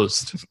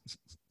closed.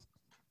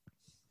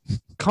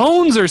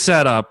 Cones are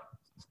set up.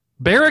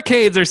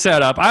 Barricades are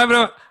set up. I'm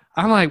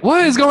like,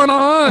 what is going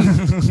on?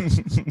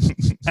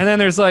 And then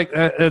there's like,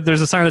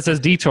 there's a sign that says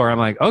detour. I'm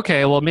like,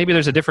 okay, well, maybe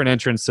there's a different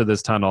entrance to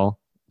this tunnel.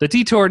 The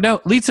detour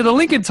leads to the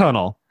Lincoln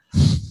Tunnel.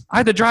 I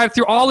had to drive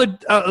through all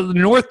the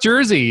North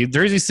Jersey,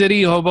 Jersey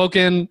City,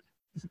 Hoboken.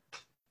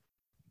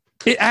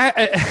 It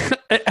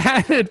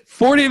added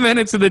 40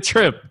 minutes of the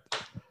trip.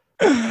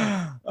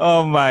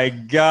 Oh my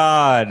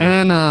God.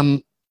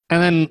 And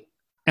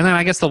then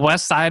I guess the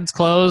west side's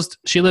closed.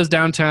 She lives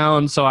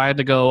downtown, so I had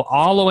to go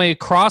all the way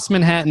across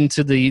Manhattan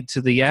to the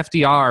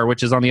FDR,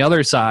 which is on the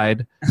other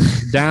side,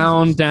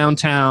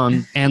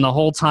 downtown. And the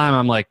whole time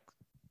I'm like,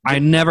 I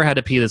never had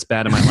to pee this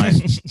bad in my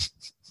life.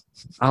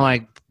 I'm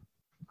like,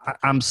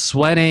 I'm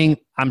sweating.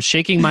 I'm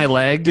shaking my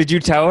leg. Did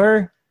you tell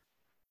her?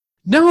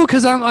 No,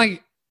 because I'm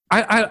like,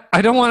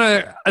 I don't want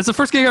to. It's the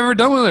first gig I've ever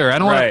done with her. I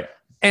don't want.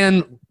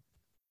 And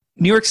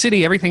New York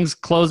City, everything's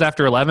closed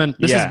after 11.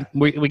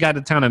 We got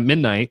to town at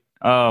midnight.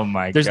 Oh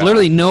my God. There's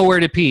literally nowhere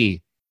to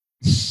pee.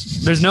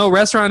 There's no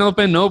restaurant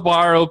open, no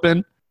bar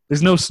open.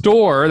 There's no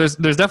store. There's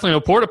definitely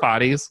no porta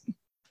potties.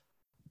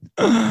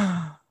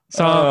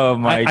 So oh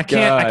my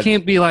God. I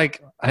can't be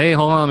like, hey,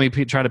 hold on, let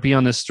me try to pee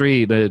on this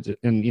street.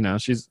 And you know,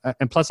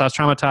 and plus I was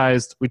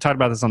traumatized. We talked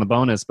about this on the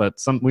bonus, but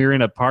we were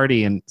in a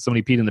party and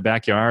somebody peed in the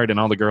backyard and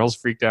all the girls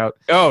freaked out.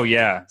 Oh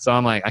yeah. So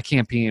I'm like, I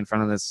can't pee in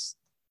front of this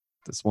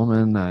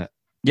woman.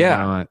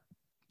 Yeah. You know,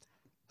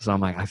 so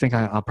I'm like, I think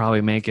I'll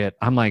probably make it.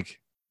 I'm like,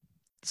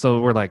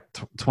 so we're like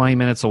 20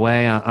 minutes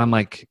away. I'm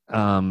like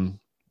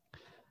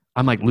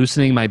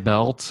loosening my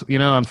belt. You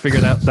know, I'm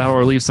figuring that will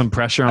relieve some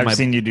pressure on I've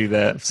seen you do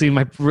that. I've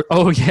seen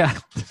oh yeah,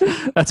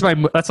 that's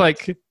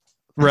like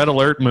red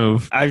alert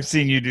move. I've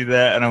seen you do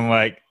that, and I'm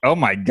like, oh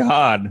my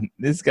God,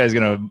 this guy's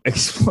gonna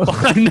explode.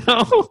 I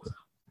know.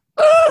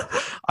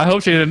 I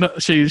hope she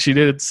didn't. She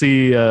didn't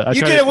see. You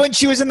did it when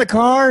she was in the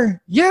car?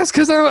 Yes,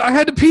 because I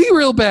had to pee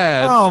real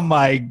bad. Oh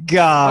my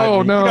God!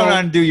 Oh no! You don't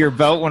undo your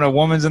belt when a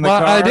woman's in the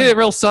car. I did it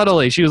real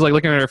subtly. She was like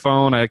looking at her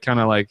phone. I kind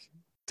of like,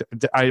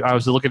 I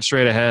was looking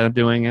straight ahead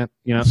doing it.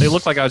 You know, it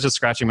looked like I was just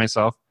scratching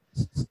myself.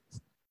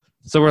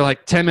 So we're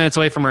like 10 minutes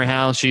away from her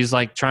house. She's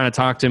like trying to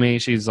talk to me.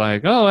 She's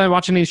like, "Oh, I'm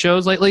watching these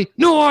shows lately."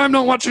 No, I'm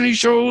not watching these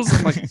shows.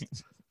 I'm like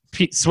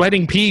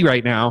sweating pee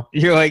right now.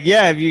 You're like,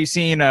 yeah. Have you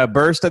seen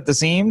Burst at the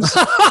Seams?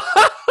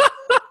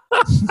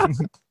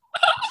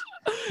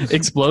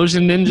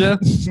 Explosion Ninja.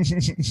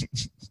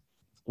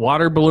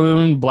 Water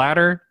balloon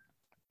bladder.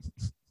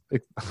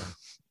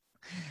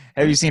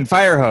 Have you seen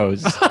Fire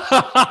Hose?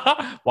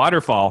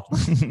 Waterfall.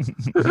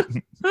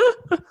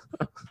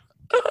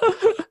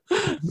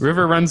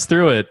 River runs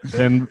through it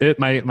and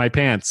my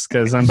pants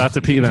because I'm about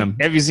to pee them.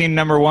 Have you seen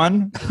Number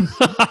One?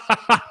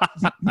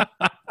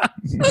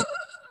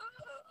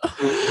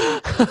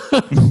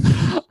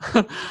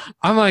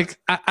 I'm like,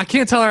 I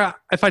can't tell her.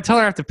 If I tell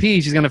her I have to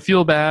pee, she's gonna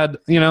feel bad.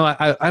 You know,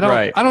 I don't.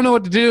 Right. I don't know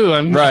what to do.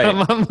 I'm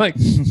like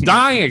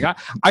dying.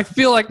 I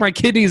feel like my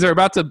kidneys are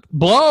about to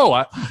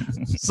blow.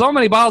 So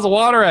many bottles of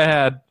water I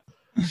had,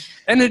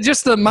 and it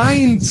just the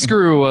mind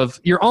screw of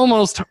you're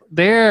almost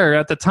there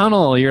at the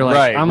tunnel. You're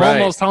like, I'm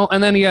almost home,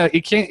 and then you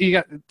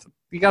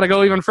got to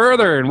go even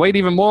further and wait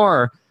even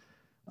more.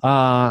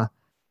 So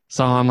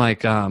I'm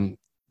like, and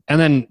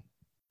then.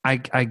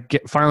 I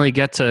finally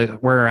get to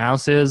where her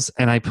house is,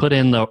 and I had put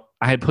in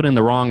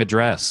the wrong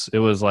address. It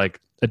was like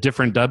a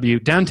different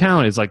W.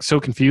 Downtown is like so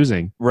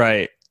confusing.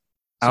 Right.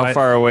 So How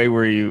far away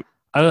were you?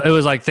 It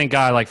was like, thank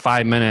God, like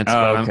 5 minutes.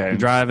 Oh, but okay. I'm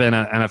driving,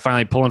 and I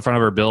finally pull in front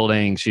of her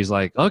building. She's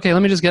like, okay,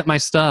 let me just get my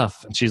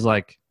stuff. And she's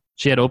like,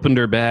 she had opened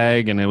her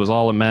bag, and it was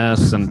all a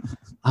mess. And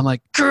I'm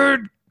like, get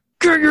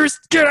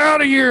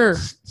out of here.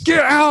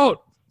 Get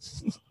out.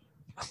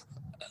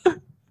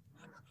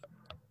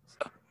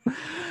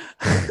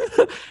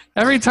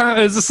 Every time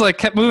it was just like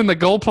kept moving the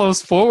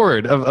goalpost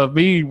forward of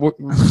me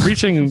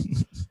reaching.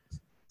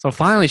 So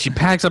finally she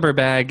packs up her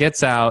bag,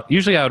 gets out.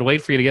 Usually I would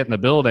wait for you to get in the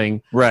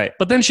building. Right.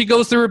 But then she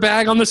goes through her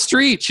bag on the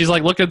street. She's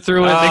like looking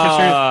through it, making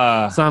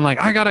sure. So I'm like,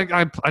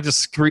 I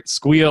just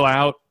squeal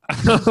out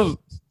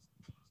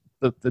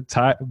the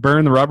tie,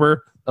 burn the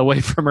rubber away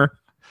from her.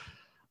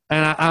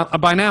 And I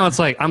by now it's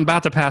like I'm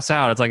about to pass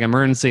out. It's like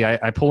emergency.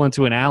 I pull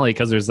into an alley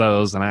because there's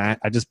those, and I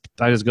just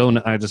go and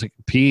I just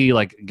pee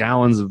like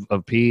gallons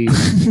of pee.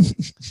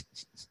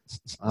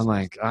 I'm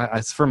like,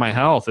 it's for my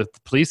health. If the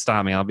police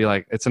stop me, I'll be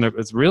like, it's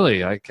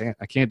really I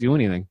can't do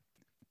anything.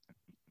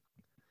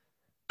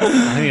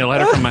 I need a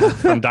letter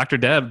from Dr.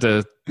 Deb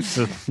to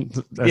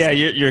yeah,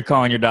 you're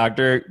calling your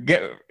doctor.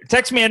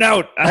 Text me a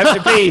note. I have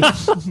to pee.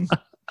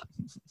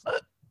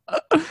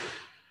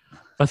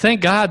 But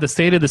thank God, the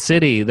state of the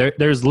city,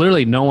 there's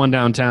literally no one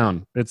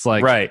downtown. It's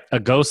like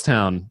a ghost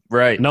town.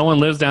 Right. No one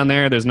lives down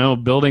there. There's no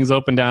buildings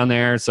open down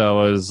there.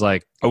 So it was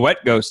like a wet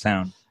ghost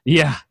town.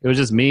 Yeah, it was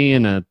just me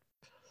and a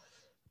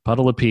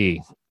puddle of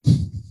pee.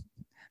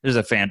 There's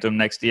a phantom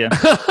next to you.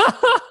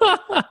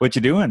 What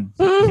you doing?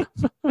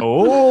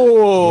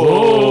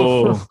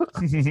 Oh.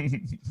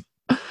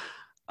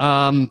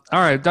 All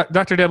right,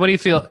 Dr. Deb, what do you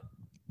feel?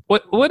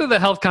 What are the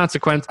health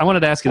consequences? I wanted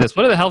to ask you this.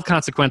 What are the health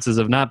consequences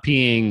of not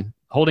peeing,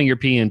 holding your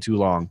pee in too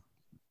long?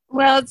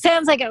 Well, it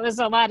sounds like it was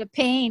a lot of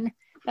pain.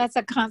 That's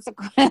a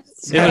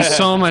consequence. It was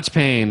so much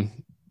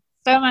pain.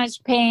 So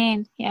much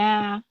pain.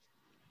 Yeah.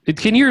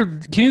 Can you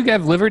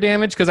have liver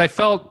damage? Because I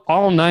felt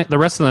all night, the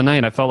rest of the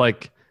night, I felt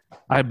like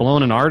I had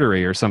blown an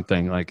artery or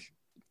something. Like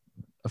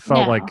I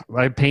felt like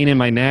I had pain in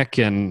my neck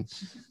and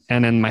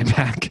in my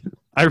back.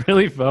 I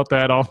really felt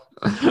that all.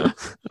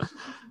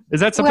 Is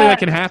that something that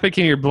can happen?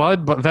 Can your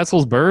blood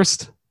vessels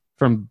burst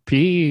from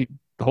pee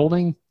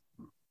holding?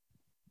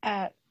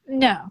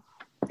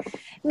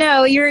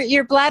 No,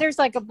 your bladder's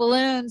like a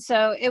balloon,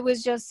 so it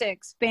was just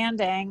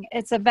expanding.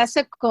 It's a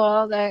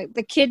vesicle.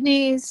 The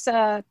kidneys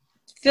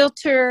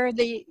filter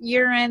the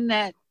urine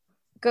that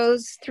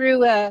goes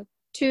through a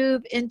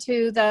tube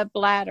into the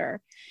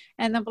bladder,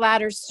 and the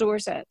bladder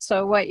stores it.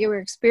 So what you were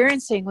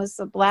experiencing was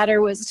the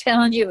bladder was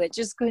telling you it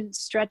just couldn't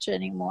stretch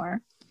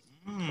anymore.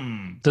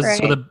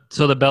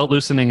 So the belt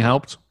loosening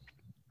helped?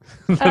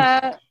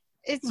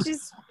 It's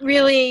just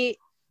really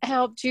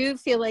helped you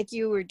feel like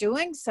you were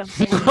doing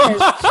something.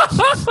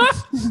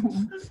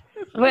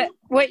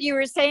 What you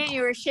were saying,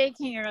 you were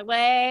shaking your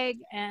leg,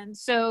 and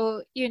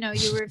so you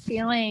were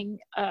feeling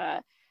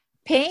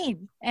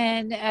pain.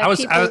 And I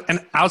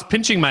was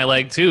pinching my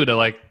leg too to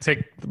like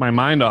take my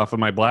mind off of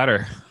my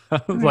bladder.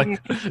 I was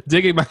like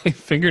digging my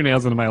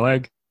fingernails into my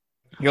leg.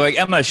 You're like,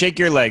 Emma, shake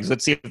your legs.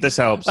 Let's see if this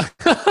helps.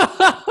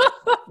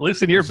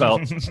 Loosen your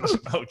belt.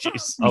 Oh,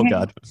 jeez. Oh,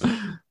 God.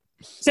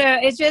 So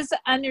it just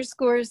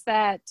underscores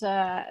that,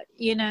 now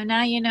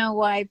you know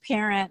why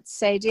parents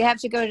say, do you have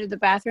to go to the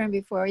bathroom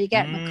before you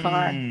get in the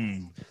car?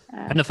 And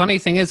the funny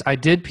thing is, I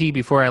did pee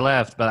before I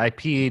left, but I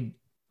peed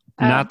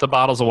not the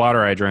bottles of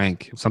water I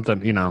drank. Something,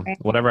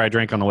 whatever I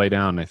drank on the way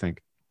down, I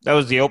think. That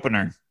was the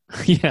opener.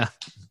 Yeah.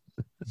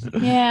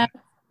 Yeah.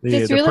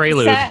 The really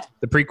prelude, sad.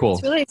 the prequel.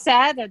 It's really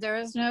sad that there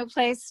was no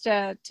place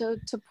to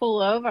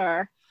pull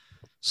over.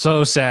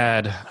 So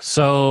sad.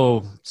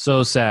 So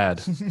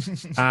sad.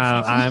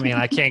 I mean,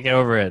 I can't get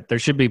over it. There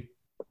should be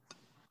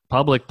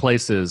public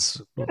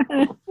places.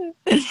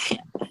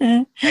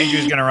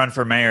 Andrew's going to run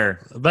for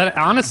mayor. But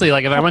honestly,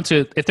 like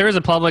if there was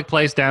a public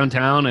place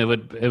downtown,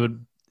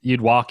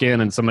 you'd walk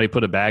in and somebody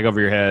put a bag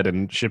over your head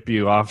and ship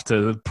you off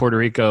to Puerto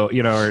Rico,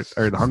 or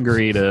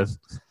Hungary to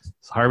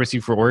harvest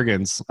you for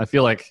organs. I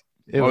feel like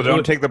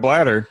don't take the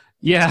bladder.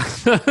 Yeah.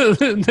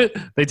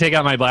 They take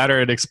out my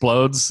bladder, it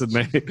explodes, and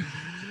they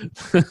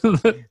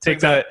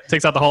takes out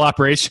the whole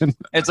operation.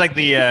 It's like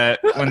the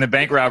when the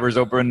bank robbers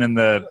open and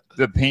the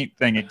paint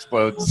thing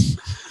explodes.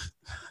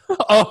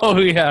 Oh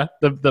yeah,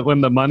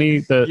 when the money,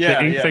 the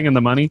ink thing and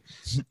the money,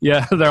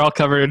 they're all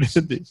covered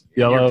in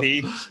yellow.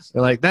 They're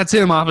like, that's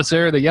him,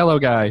 officer, the yellow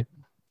guy.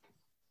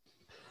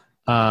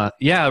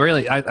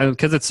 Really,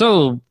 because it's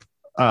so.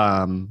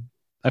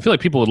 I feel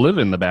like people would live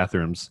in the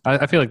bathrooms.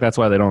 I feel like that's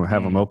why they don't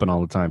have them open all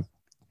the time.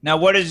 Now,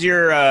 what is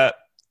your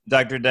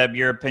Dr. Deb,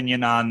 your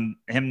opinion on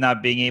him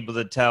not being able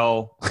to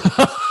tell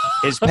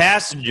his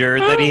passenger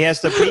that he has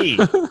to pee?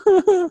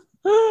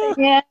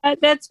 Yeah,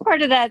 that's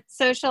part of that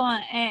social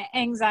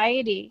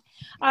anxiety.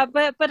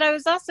 But I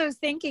was also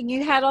thinking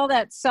you had all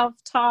that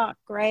self-talk,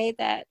 right?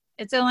 That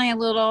it's only a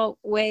little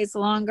ways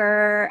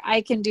longer.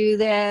 I can do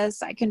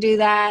this. I can do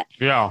that.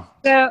 Yeah.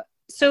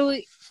 So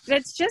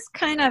that's just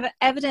kind of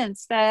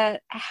evidence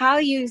that how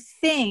you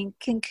think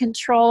can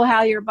control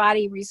how your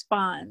body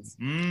responds.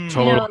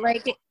 Totally.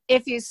 Like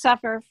if you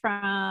suffer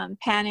from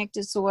panic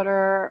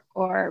disorder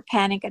or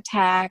panic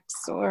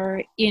attacks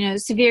or,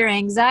 severe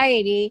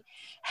anxiety,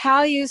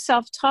 how you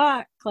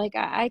self-talk, like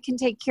I can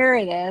take care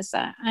of this.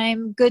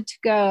 I'm good to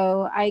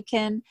go. I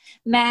can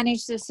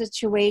manage the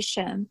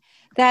situation.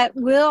 That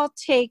will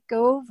take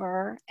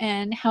over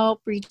and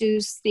help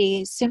reduce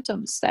the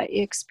symptoms that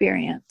you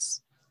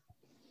experience.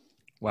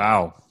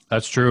 Wow.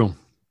 That's true.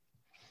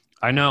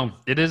 I know.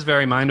 It is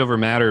very mind over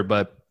matter,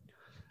 but...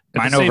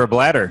 Mind over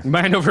bladder.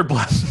 Mind over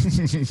bladder.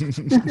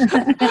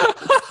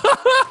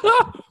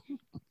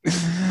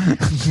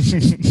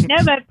 No,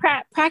 but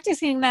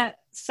practicing that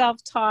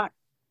self-talk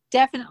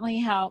definitely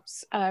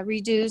helps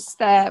reduce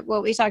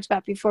what we talked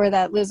about before,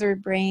 that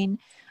lizard brain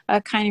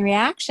kind of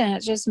reaction.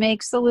 It just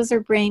makes the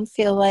lizard brain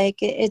feel like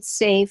it's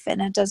safe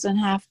and it doesn't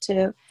have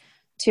to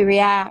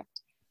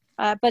react.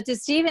 But to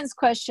Stephen's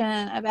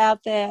question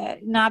about the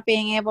not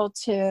being able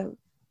to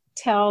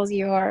tell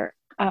your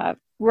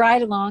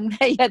ride along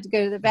that you had to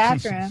go to the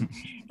bathroom,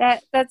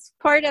 that's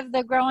part of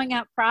the growing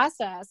up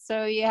process.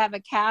 So you have a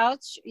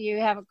couch, you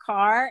have a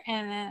car,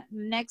 and the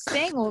next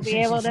thing we'll be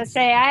able to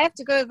say, I have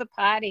to go to the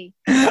potty.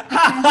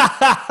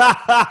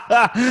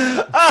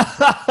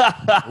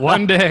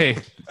 One day.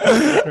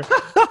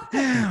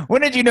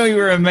 When did you know you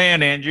were a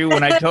man, Andrew?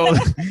 When I told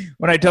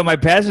my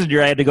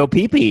passenger I had to go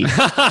pee pee.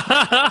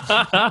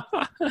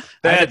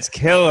 That's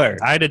killer.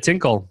 I had to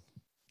tinkle.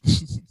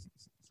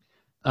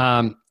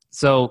 But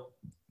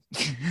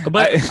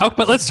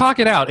let's talk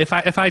it out. If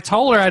I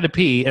told her I had to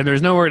pee and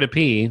there's nowhere to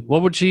pee,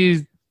 what would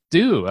she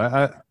do?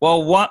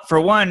 Well,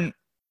 for one,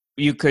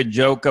 you could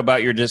joke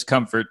about your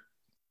discomfort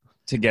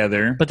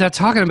together. But that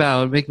talking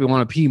about would make me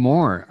want to pee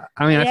more.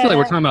 I mean, I feel like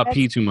we're talking about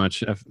pee too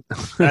much.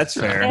 That's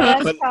fair.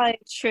 Yeah, that's probably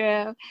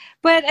true.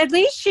 But at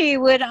least she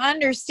would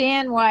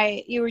understand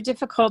why you were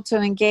difficult to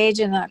engage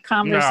in a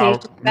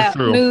conversation about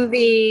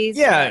movies.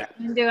 Yeah.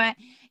 And doing,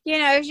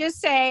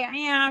 just say,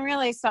 I'm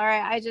really sorry.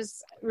 I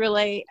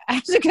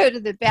have to go to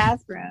the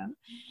bathroom.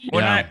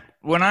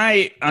 When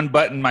I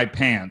unbutton my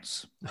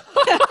pants,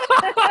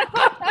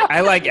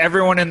 I like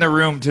everyone in the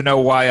room to know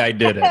why I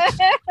did it.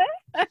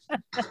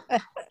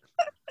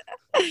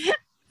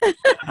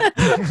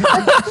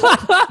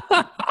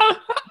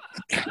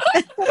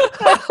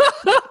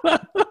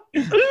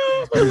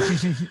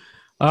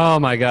 Oh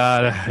my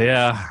God.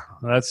 Yeah,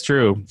 that's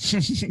true.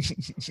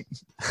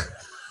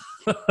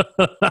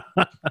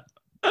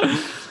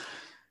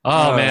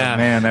 Oh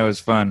man, that was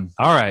fun.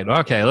 All right.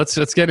 Okay.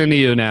 Let's get into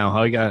you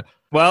now. You got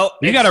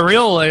a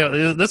real,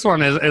 this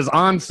one is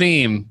on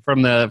theme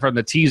from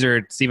the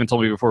teaser Stephen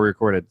told me before we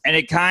recorded. And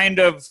it kind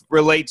of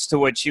relates to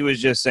what she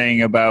was just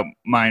saying about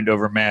mind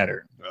over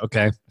matter.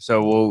 Okay.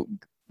 So we'll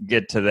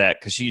get to that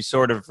because she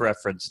sort of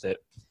referenced it.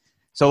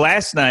 So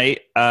last night,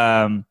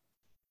 I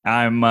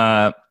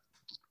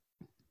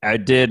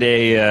did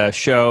a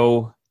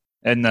show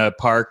in the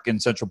park in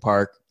Central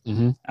Park.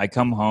 Mm-hmm. I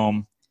come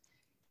home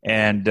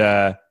and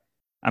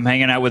I'm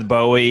hanging out with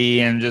Bowie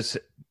and just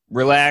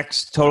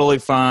relaxed, totally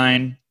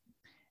fine.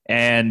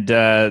 And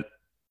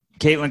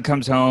Caitlin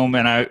comes home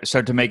and I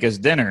start to make us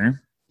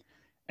dinner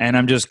and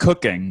I'm just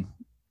cooking.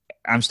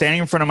 I'm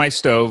standing in front of my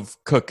stove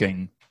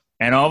cooking.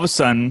 And all of a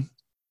sudden,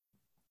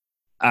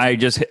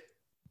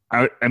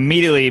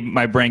 immediately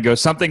my brain goes,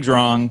 something's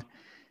wrong.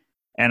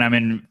 And I'm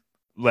in,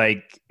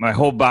 my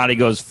whole body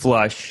goes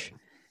flush.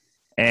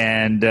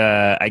 And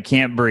I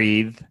can't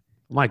breathe. Oh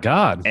my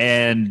God.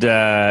 And,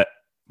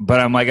 but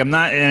I'm like, I'm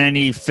not in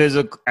any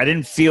physical, I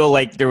didn't feel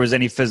like there was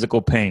any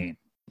physical pain.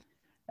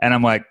 And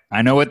I'm like,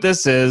 I know what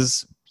this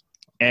is.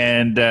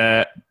 And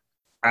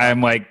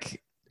I'm like,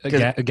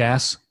 a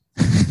gas.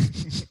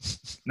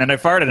 Then I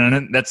farted on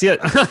it. That's it.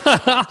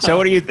 So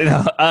what do you think?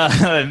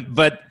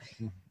 But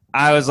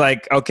I was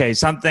like, okay,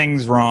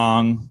 something's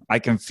wrong. I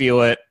can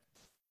feel it.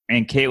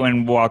 And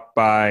Caitlin walked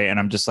by and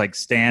I'm just like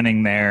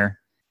standing there,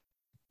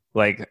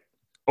 like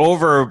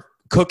over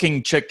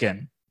cooking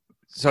chicken.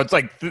 So it's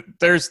like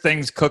there's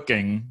things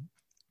cooking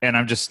and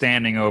I'm just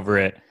standing over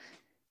it,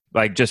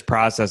 like just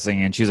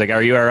processing. And she's like,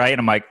 are you all right? And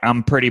I'm like,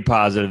 I'm pretty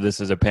positive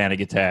this is a panic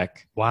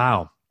attack.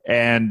 Wow.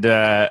 And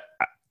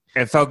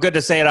it felt good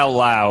to say it out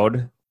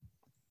loud.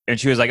 And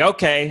she was like,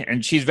 okay.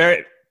 And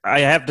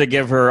I have to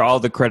give her all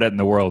the credit in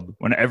the world.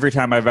 Every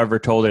time I've ever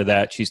told her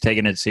that, she's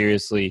taken it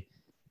seriously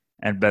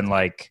and been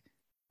like,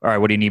 all right,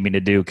 what do you need me to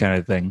do kind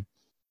of thing.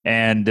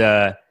 And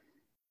I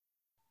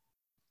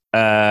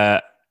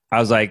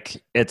was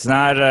like, it's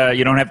not,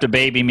 you don't have to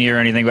baby me or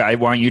anything, but I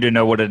want you to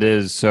know what it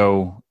is.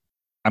 So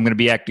I'm going to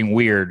be acting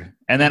weird.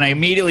 And then I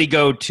immediately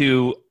go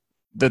to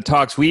the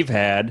talks we've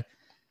had.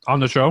 On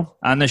the show?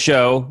 On the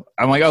show.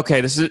 I'm like,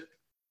 okay,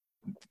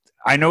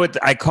 I know it.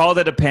 I called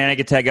it a panic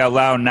attack out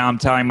loud. And now I'm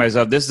telling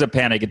myself, this is a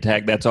panic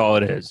attack. That's all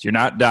it is. You're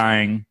not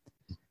dying.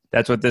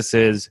 That's what this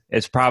is.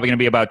 It's probably going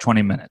to be about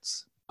 20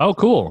 minutes. Oh,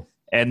 cool.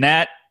 And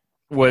that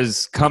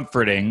was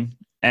comforting.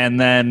 And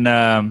then,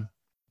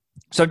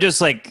 so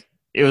just like,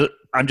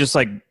 I'm just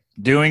like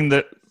doing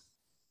the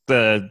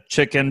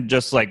chicken,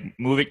 just like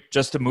moving,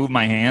 just to move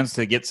my hands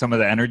to get some of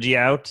the energy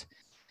out.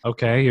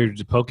 Okay. You're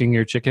just poking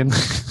your chicken.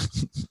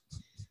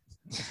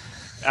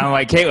 I'm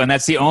like, Caitlin,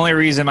 that's the only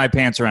reason my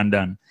pants are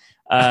undone.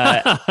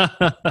 But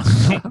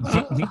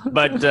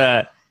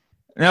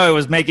no, it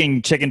was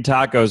making chicken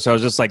tacos. So I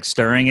was just like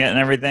stirring it and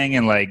everything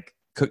and like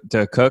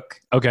cook.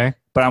 Okay.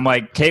 But I'm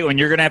like, Caitlin,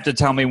 you're going to have to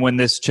tell me when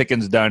this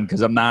chicken's done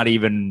because I'm not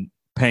even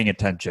paying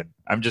attention.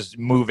 I'm just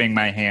moving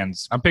my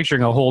hands. I'm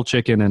picturing a whole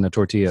chicken and a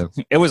tortilla.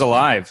 It was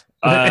alive.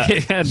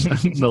 It had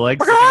the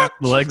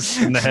legs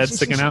and the head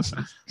sticking out.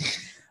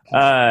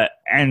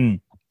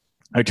 And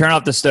I turn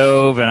off the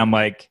stove and I'm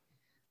like,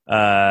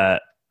 and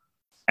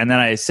then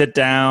I sit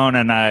down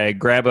and I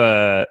grab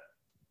a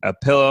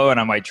pillow and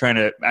I'm like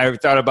I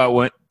thought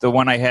about the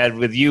one I had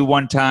with you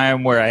one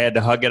time where I had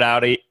to hug it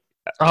out.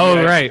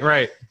 Oh,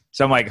 right.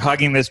 So I'm like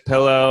hugging this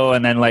pillow,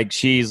 and then like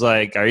she's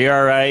like, "Are you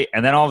all right?"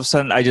 And then all of a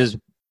sudden, I just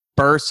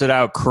bursted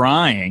out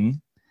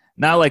crying,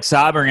 not like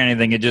sobbing or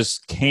anything. It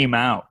just came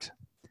out.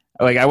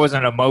 Like I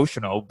wasn't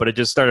emotional, but it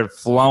just started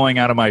flowing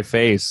out of my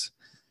face.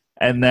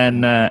 And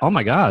then, Oh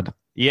my God.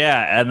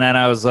 yeah, and then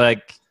I was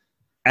like,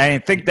 I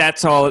think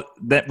that's all.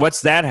 That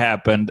what's that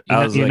happened?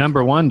 I was You're like,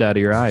 number one out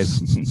of your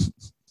eyes.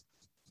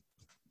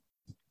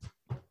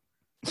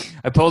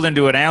 I pulled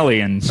into an alley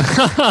and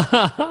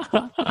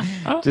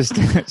just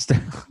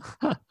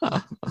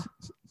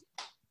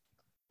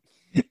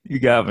you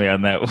got me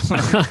on that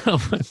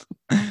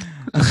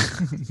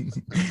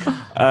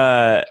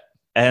one.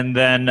 And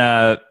then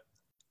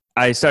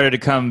I started to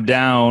come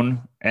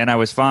down, and I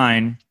was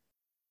fine.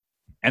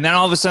 And then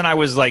all of a sudden, I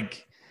was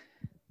like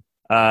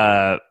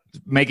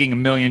making a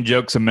million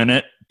jokes a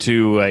minute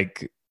to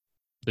like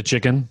The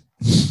chicken.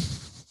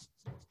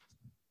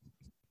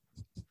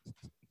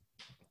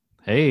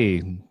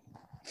 Hey,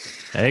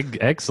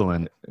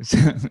 excellent.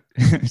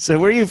 So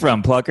where are you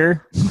from,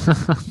 Plucker?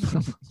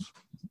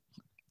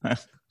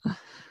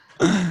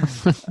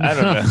 I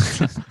don't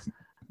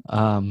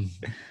know.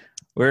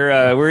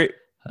 We're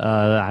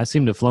I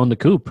seem to have flown the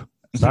coop.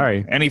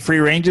 Sorry. any free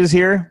ranges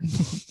here?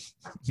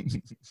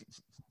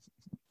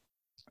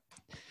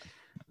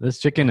 This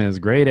chicken is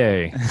grade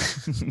A.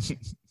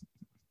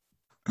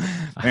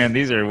 Man,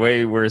 these are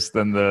way worse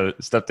than the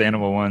stuffed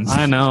animal ones.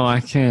 I know. I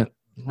can't.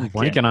 I'm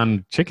blanking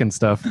on chicken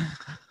stuff.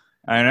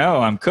 I know.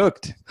 I'm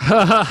cooked.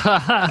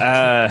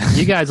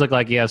 You guys look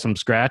like you have some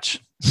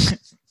scratch.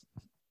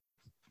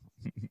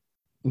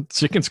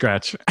 Chicken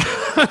scratch.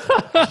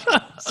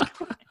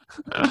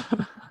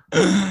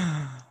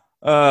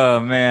 Oh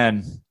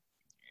man,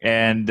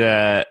 and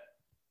then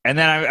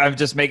I'm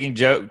just making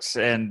jokes,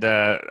 and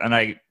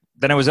then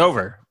it was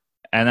over,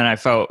 and then I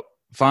felt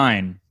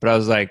fine, but I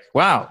was like,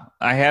 wow,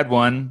 I had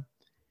one,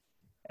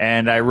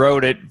 and I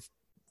wrote it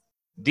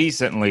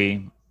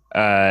decently,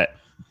 and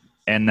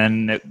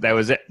then that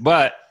was it.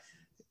 But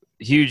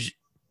huge.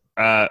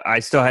 I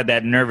still had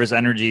that nervous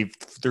energy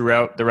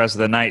throughout the rest of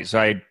the night, so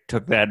I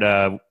took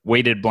that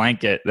weighted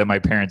blanket that my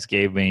parents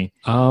gave me,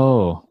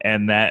 Oh.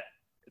 and that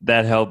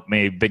helped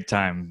me big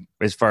time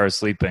as far as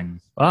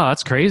sleeping. Oh,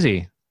 that's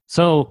crazy.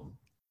 So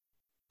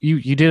you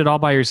did it all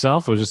by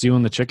yourself? It was just you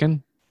and the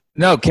chicken?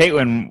 No,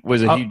 Caitlin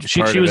was a huge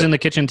part she of was it. in the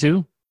kitchen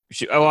too?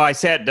 I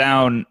sat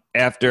down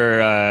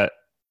after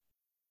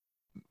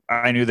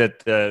I knew that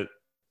the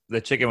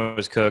chicken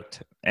was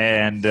cooked,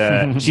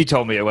 and she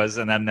told me it was,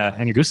 and then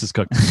And your goose is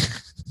cooked.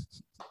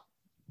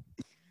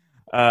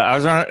 I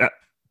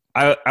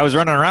was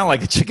running around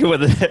like a chicken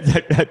with a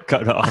head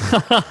cut off.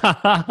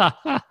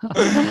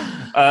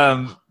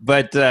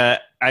 But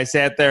I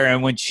sat there,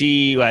 and when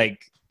she like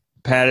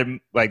patted,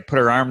 like put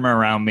her arm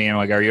around me and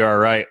like, "Are you all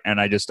right?" And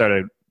I just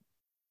started.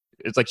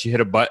 It's like she hit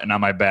a button on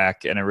my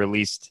back, and it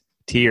released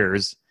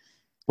tears,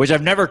 which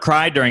I've never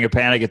cried during a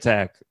panic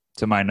attack,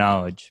 to my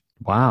knowledge.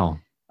 Wow.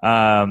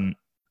 And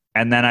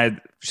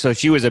then so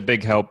she was a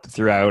big help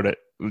throughout it,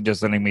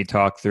 just letting me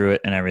talk through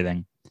it and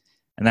everything.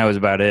 And that was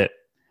about it.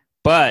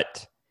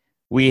 But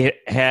we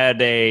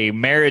had a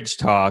marriage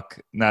talk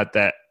not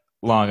that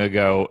long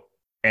ago,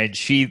 and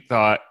she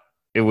thought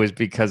it was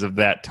because of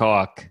that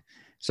talk.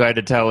 So I had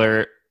to tell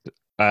her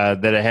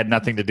that it had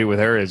nothing to do with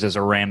her. It's just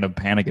a random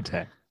panic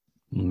attack.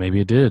 Maybe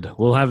it did.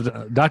 We'll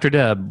have Dr.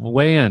 Deb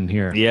weigh in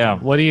here. Yeah.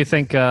 What do you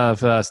think of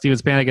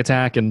Steven's panic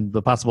attack and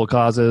the possible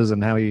causes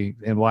and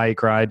why he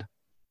cried?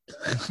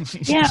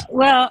 Yeah,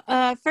 well,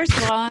 first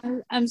of all,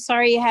 I'm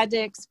sorry you had to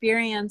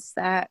experience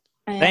that.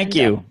 And, Thank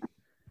you.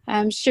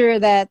 I'm sure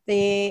that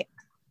the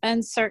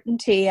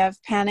uncertainty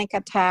of panic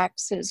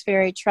attacks is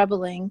very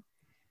troubling.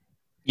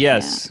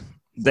 Yes.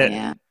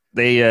 Yeah.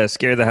 They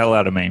scare the hell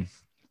out of me.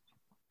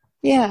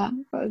 Yeah,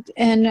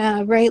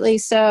 and rightly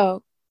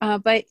so.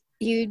 But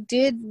you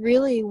did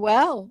really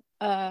well.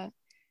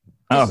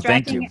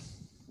 Thank you.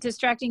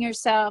 Distracting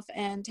yourself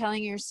and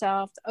telling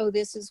yourself, "Oh,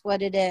 this is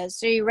what it is."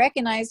 So you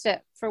recognized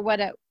it for what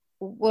it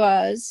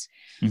was,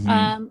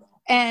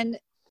 and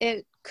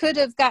it could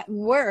have gotten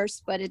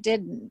worse, but it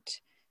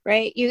didn't.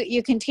 Right?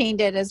 You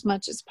contained it as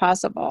much as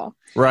possible.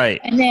 Right.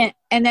 And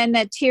then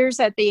the tears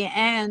at the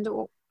end.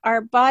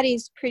 Our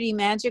body's pretty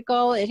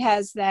magical. It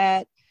has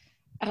that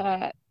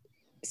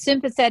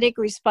sympathetic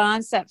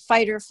response, that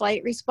fight or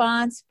flight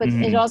response, but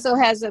it also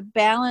has a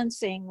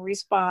balancing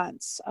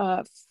response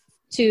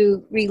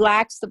to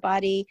relax the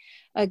body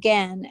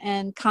again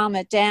and calm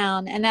it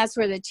down. And that's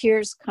where the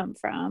tears come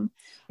from.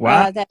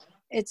 Wow.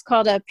 It's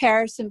called a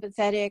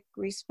parasympathetic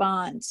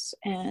response,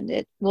 and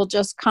it will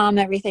just calm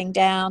everything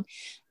down.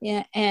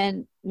 Yeah,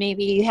 and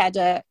maybe you had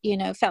to,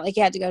 felt like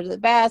you had to go to the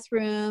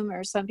bathroom,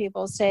 or some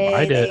people say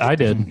I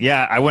did.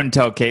 Yeah, I wouldn't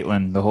tell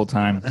Caitlin the whole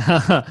time.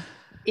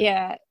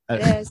 Yeah. He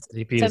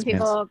peed his Some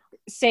people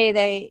say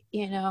they,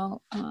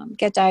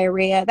 get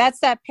diarrhea. That's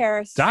that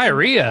parasympathetic.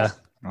 Diarrhea?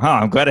 Oh,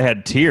 I'm glad I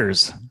had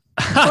tears.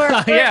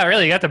 Yeah,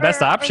 really, you got the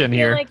best option or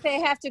feel here. like they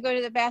have to go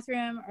to the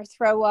bathroom or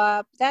throw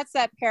up. That's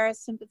that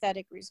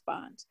parasympathetic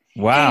response.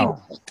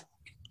 Wow.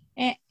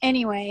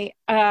 Anyway,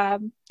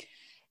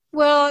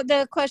 Well,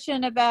 the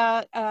question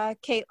about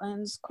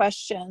Caitlin's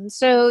question.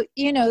 So,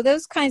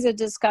 those kinds of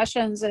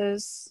discussions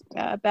is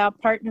about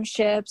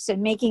partnerships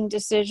and making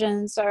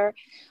decisions are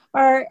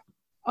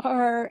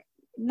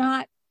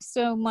not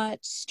so much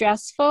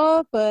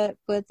stressful, but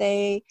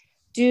they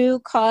do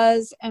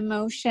cause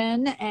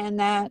emotion, and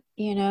that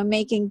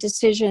making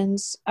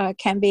decisions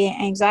can be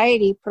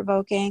anxiety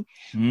provoking.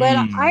 But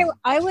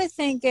I would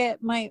think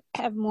it might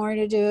have more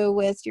to do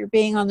with your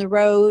being on the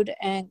road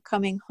and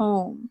coming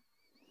home.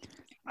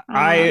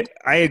 I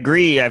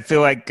agree. I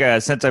feel like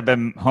since I've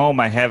been home,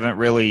 I haven't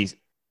really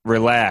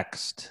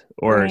relaxed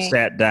or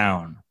sat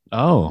down.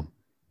 Oh,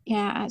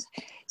 yeah.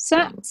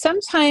 So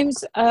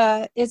sometimes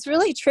it's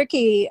really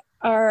tricky.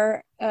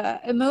 Our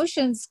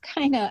emotions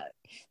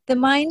the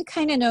mind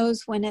kind of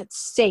knows when it's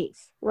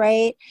safe,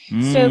 right?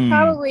 So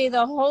probably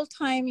the whole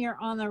time you're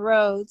on the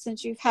road,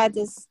 since you've had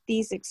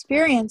these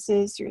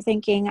experiences, you're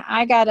thinking,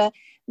 I gotta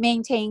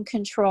maintain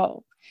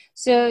control.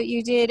 So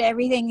you did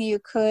everything you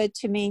could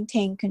to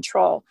maintain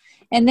control.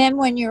 And then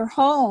when you're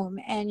home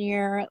and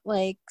you're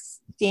like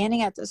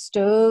standing at the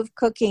stove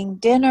cooking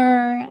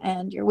dinner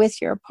and you're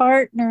with your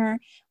partner,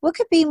 what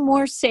could be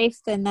more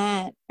safe than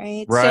that,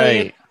 right?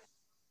 Right.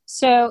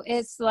 So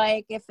it's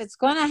like, if it's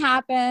going to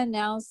happen,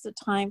 now's the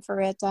time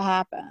for it to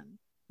happen.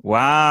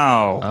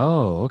 Wow.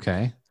 Oh,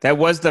 okay. That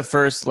was the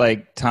first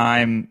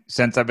time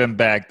since I've been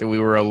back that we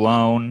were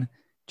alone,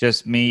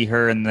 just me,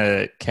 her, and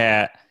the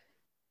cat,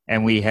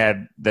 and we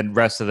had the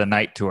rest of the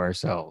night to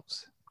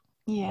ourselves.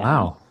 Yeah.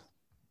 Wow.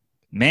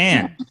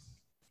 Man.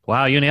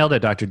 Wow, you nailed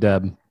it, Dr.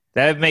 Deb.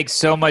 That makes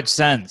so much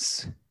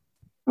sense.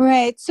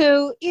 Right.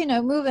 So,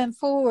 moving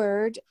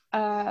forward,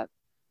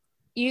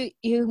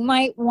 you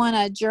might want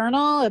to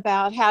journal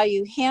about how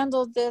you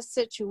handled this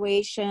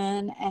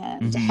situation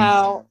and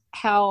how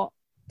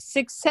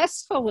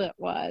successful it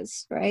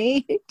was,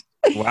 right?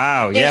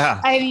 Wow,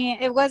 yeah.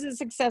 It was a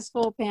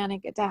successful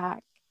panic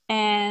attack,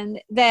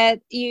 and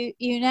that you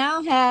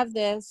now have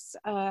this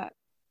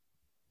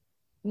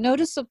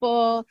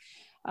noticeable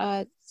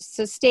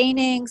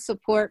sustaining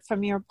support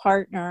from your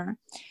partner.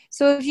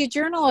 So if you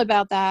journal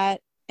about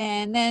that,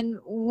 and then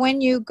when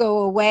you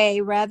go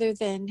away, rather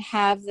than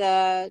have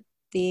the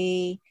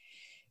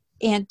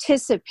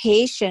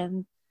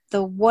anticipation,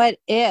 the what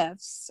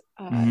ifs,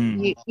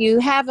 you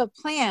have a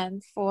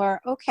plan for,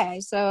 okay,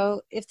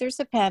 so if there's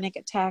a panic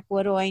attack,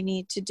 what do I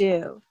need to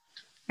do?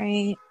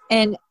 Right.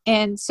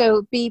 And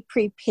so be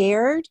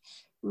prepared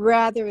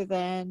rather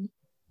than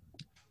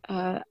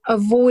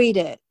avoid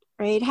it,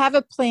 right? Have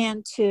a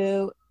plan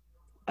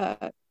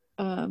a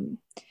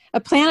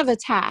plan of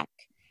attack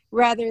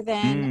rather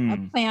than a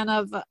plan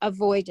of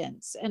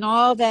avoidance, and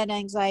all that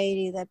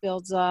anxiety that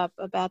builds up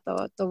about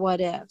the what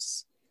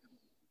ifs.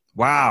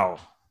 Wow.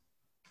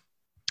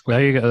 Well,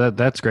 there you go.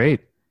 That's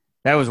great.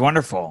 That was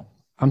wonderful.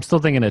 I'm still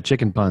thinking of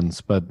chicken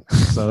puns, but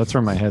so that's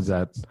where my head's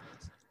at.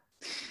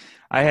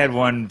 I had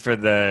one for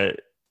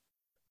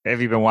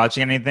have you been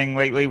watching anything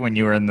lately when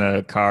you were in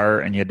the car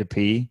and you had to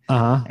pee?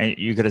 Uh-huh. And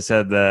you could have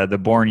said the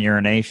born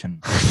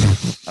urination.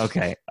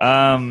 Okay.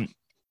 Are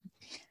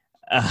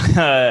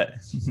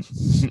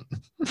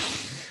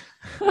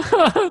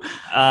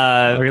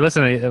you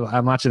listening?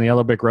 I'm watching the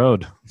Yellow Brick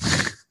Road.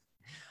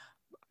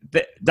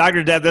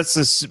 Dr. Deb, that's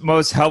the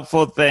most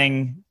helpful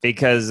thing,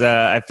 because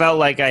I felt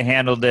like I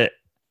handled it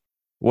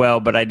well,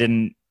 but I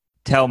didn't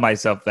tell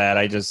myself that.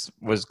 I just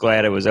was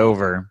glad it was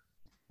over.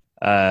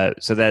 So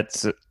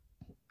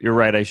you're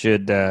right. I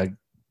should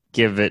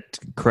give it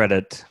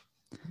credit.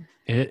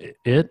 I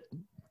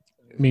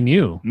mean,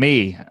 you.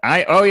 Me.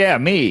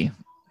 Me.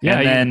 Yeah,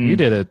 and then, you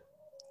did it.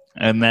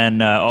 And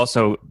then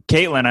also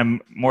Caitlin, I'm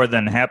more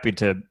than happy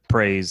to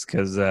praise,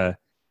 because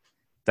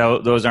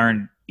those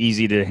aren't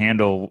easy to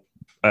handle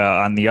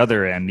on the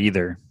other end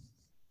either.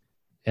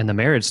 And the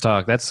marriage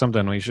talk, that's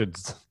something we should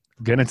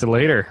get into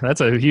later.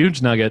 That's a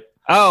huge nugget.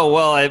 Oh,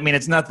 well, I mean,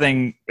 it's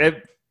nothing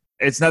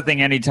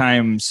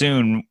anytime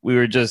soon. We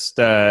were just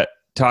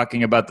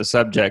talking about the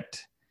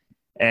subject,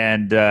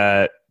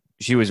 and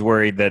she was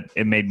worried that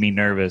it made me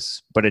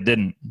nervous, but it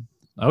didn't.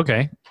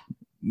 Okay.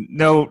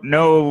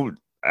 No,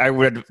 I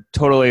would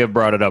totally have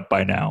brought it up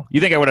by now.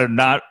 You think I would have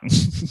not?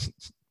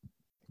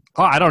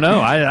 Oh, I don't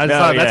know. I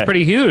thought that's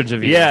pretty huge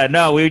of you. Yeah,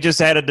 no, we just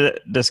had a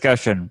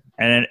discussion,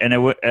 and it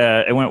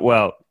went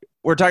well.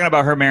 We're talking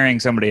about her marrying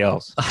somebody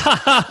else. You're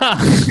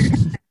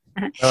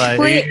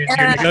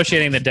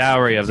negotiating the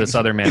dowry of this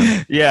other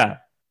man. Yeah.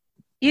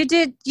 You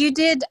did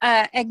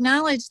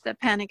acknowledge the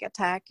panic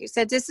attack. You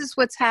said, this is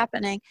what's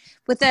happening.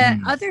 But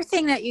the other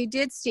thing that you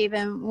did,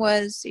 Stephen,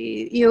 was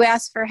you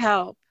asked for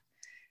help.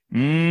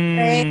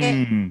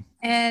 Right?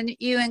 And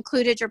you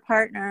included your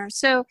partner.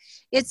 So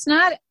it's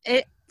not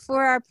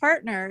for our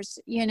partners,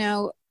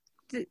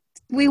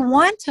 we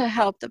want to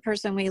help the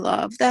person we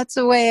love. That's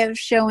a way of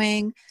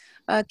showing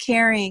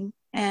caring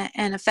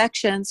and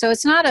affection. So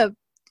it's not a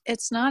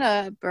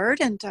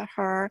burden to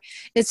her.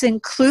 It's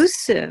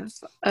inclusive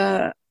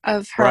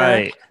of her.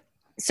 Right.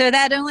 So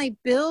that only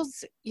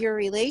builds your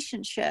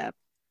relationship.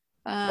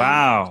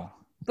 Wow.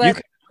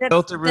 But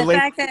built a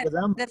relationship fact with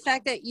them. the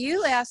fact that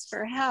you asked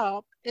for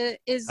help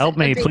is Help a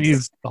me, big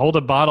please. Hold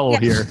a bottle Yeah.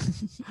 here.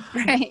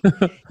 right.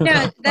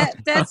 No,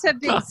 that's a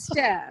big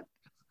step,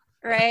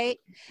 right?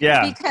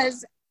 Yeah.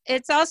 Because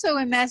it's also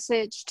a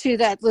message to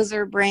that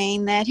lizard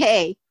brain that,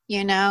 hey,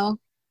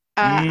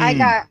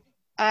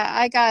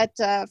 I got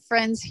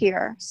friends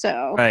here,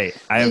 so Right.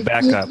 I have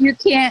backup. You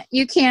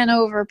can't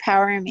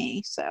overpower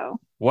me. So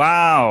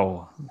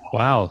Wow.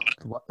 Wow.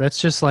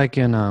 That's just like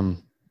in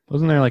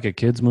wasn't there like a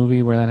kids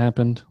movie where that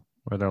happened?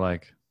 Where they're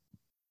like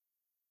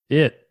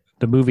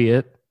the movie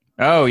It.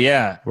 Oh,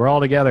 yeah. We're all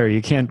together.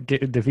 You can't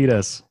defeat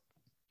us.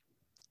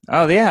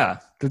 Oh, yeah.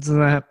 Doesn't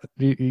that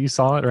you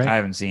saw it, right? I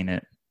haven't seen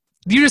it.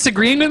 You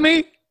disagreeing with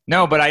me?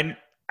 No, but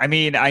I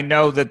mean, I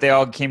know that they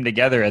all came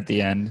together at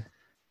the end.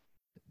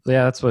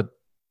 Yeah, that's what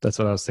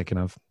I was thinking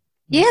of.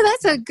 yeah,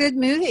 that's a good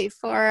movie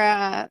for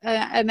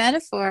a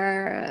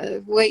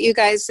metaphor. What you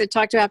guys had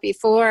talked about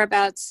before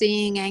about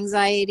seeing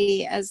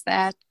anxiety as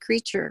that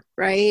creature,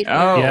 right?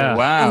 Oh, Yeah.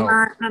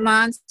 wow. A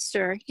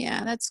monster.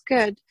 Yeah, that's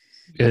good.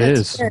 It That's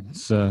is. good.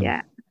 It's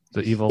Yeah.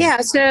 the evil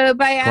Yeah. So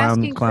by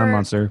asking clown for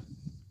monster.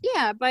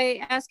 by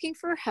asking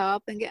for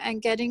help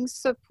and getting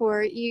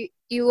support, you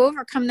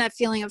overcome that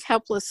feeling of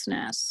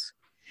helplessness,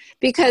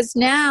 because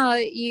now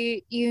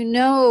you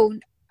know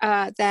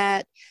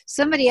that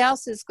somebody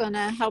else is going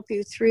to help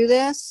you through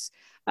this.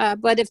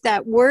 But if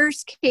that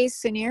worst case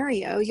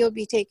scenario, you'll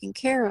be taken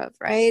care of,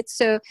 right?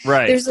 So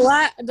Right. there's a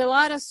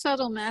lot of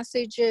subtle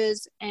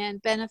messages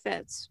and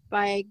benefits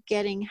by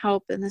getting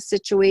help in the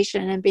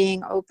situation and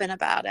being open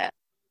about it.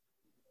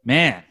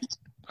 Man.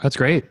 That's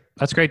great.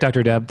 That's great,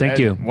 Dr. Deb. Thank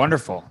you.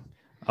 Wonderful.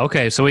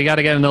 Okay, so we got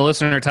to get into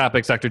listener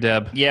topics, Dr.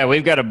 Deb. Yeah,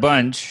 we've got a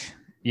bunch.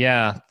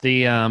 Yeah,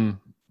 the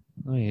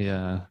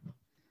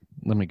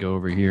let me go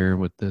over here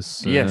with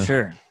this. Yeah,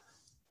 sure.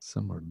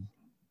 Somewhere.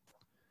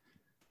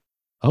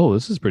 Oh,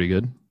 this is pretty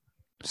good.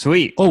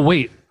 Sweet. Oh,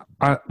 wait.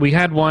 We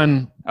had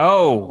one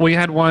Oh.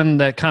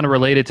 that kind of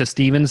related to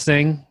Steven's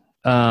thing.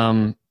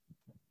 Let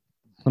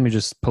me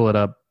just pull it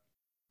up.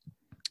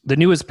 The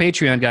newest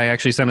Patreon guy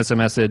actually sent us a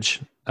message.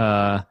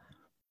 Where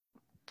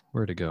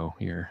to go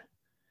here?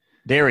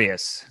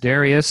 Darius,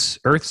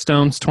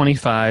 Earthstones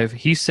 25.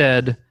 He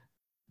said,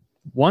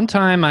 one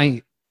time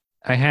he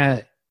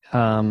had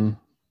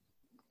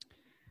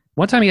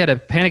a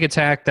panic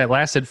attack that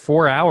lasted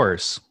 4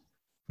 hours.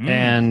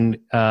 And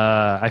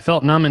I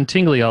felt numb and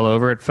tingly all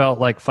over. It felt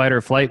like fight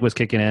or flight was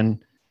kicking in.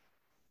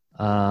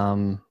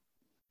 My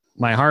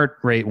heart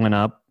rate went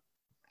up.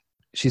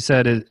 She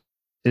said,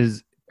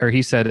 "Is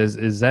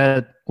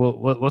that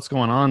what's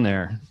going on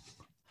there?"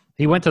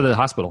 He went to the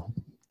hospital.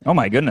 Oh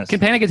my goodness.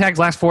 Can panic attacks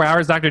last 4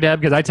 hours, Dr.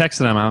 Deb? Because I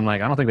texted him. I'm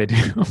like, I don't think they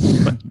do.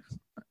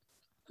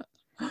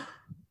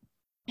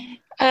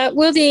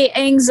 Well, the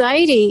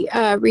anxiety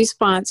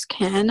response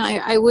can.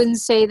 I wouldn't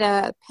say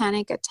the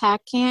panic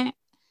attack can't,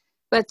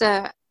 but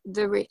the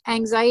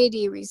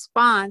anxiety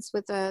response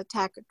with the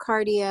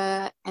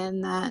tachycardia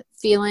and that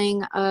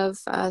feeling of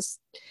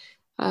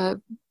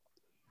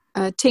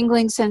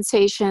tingling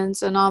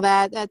sensations and all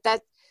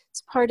that's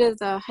part of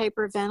the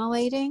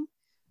hyperventilating.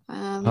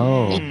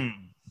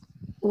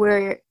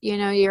 Where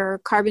your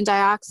carbon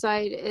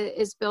dioxide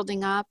is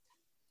building up.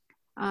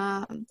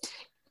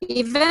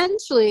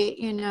 Eventually,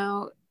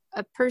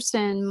 a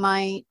person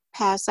might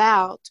pass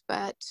out,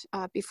 but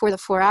before the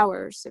 4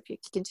 hours, if you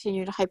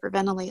continue to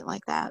hyperventilate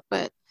like that.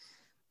 But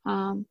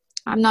I'm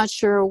not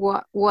sure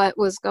what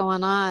was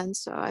going on,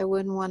 so I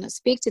wouldn't want to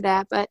speak to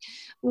that. But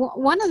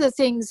one of the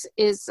things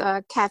is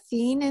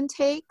caffeine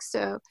intake.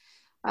 So,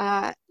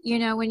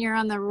 when you're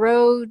on the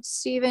road,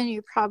 Stephen,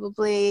 you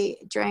probably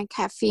drank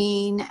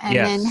caffeine and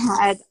then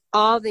had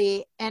all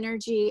the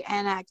energy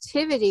and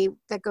activity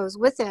that goes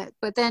with it.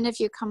 But then if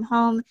you come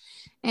home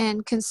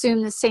and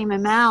consume the same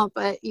amount,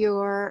 but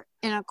you're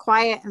in a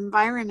quiet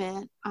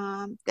environment,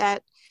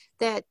 that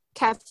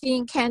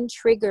caffeine can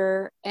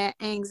trigger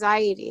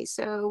anxiety.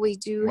 So we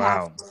do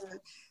have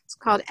it's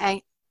called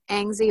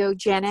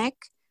anxiogenic.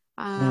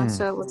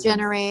 So it will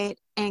generate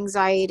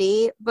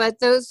anxiety. But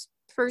those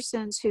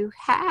persons who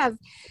have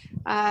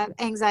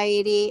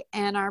anxiety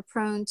and are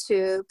prone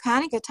to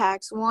panic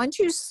attacks, once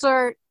you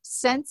start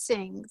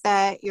sensing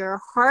that your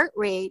heart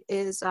rate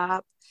is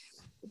up,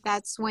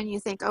 that's when you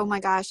think, oh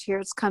my gosh, here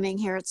it's coming,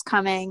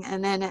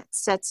 and then it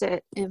sets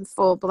it in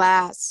full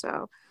blast.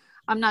 So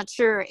I'm not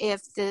sure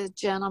if the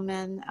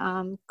gentleman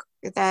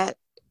that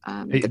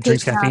He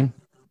drinks caffeine?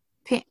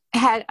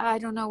 I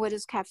don't know what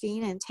his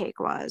caffeine intake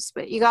was,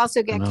 but you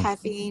also get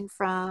caffeine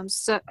from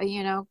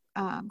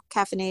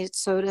caffeinated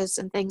sodas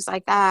and things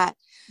like that.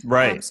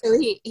 Right. So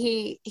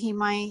he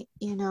might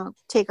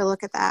take a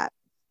look at that.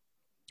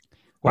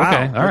 Wow.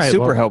 Okay. All right.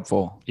 Super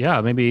helpful. Yeah,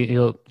 maybe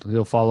he'll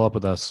follow up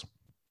with us.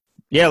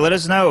 Yeah, let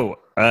us know.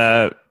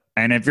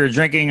 And if you're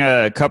drinking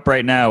a cup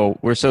right now,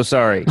 we're so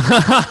sorry.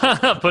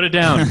 Put it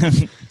down.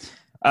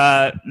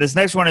 This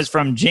next one is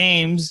from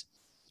James.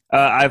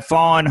 I've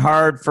fallen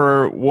hard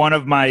for one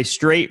of my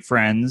straight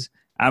friends.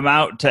 I'm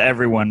out to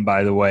everyone,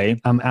 by the way.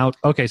 I'm out.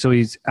 Okay, so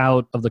he's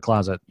out of the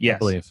closet, Yes. I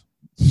believe.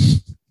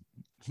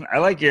 I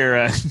like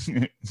your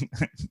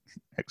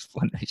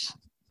explanation.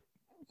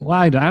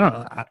 Why?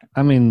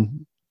 I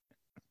mean,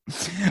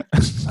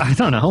 I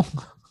don't know.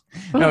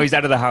 No, he's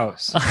out of the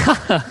house.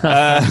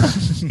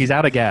 He's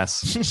out of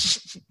gas.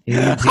 He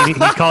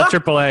called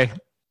AAA.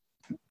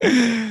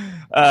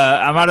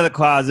 I'm out of the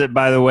closet,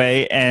 by the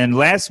way. And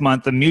last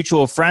month, a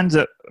mutual friend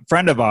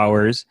of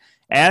ours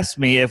asked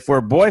me if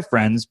we're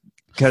boyfriends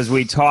because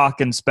we talk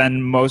and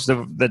spend most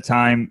of the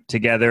time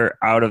together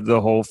out of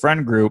the whole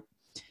friend group.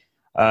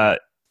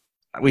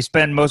 We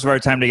spend most of our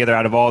time together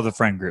out of all the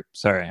friend group.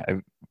 Sorry,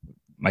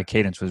 my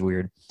cadence was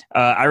weird.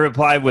 I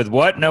replied with,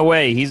 "What? No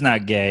way. He's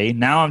not gay."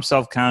 Now I'm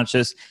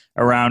self-conscious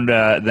around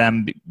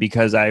them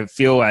because I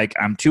feel like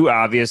I'm too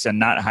obvious and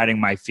not hiding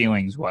my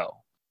feelings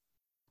well.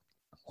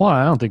 Well,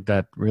 I don't think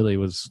that really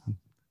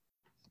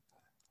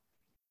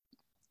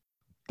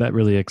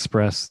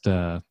expressed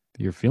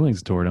your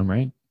feelings toward him,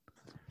 right?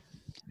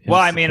 Well,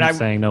 I mean, I'm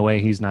saying no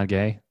way he's not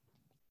gay.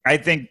 I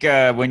think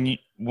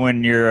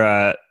when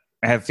you're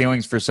have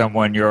feelings for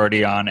someone, you're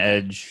already on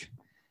edge.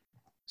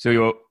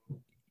 So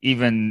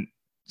even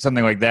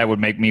something like that would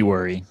make me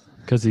worry.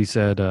 Because he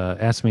said,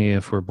 "Ask me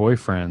if we're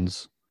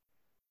boyfriends."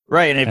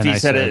 Right, and if he I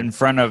said it in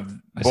front of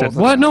I both said, of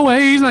 "What? them- No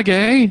way, he's not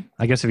gay."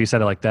 I guess if he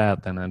said it like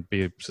that, then I'd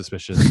be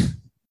suspicious.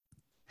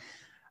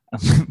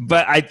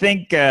 But I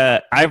think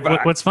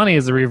What's funny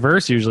is the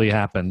reverse usually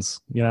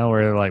happens. You know,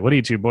 where they're like, "What are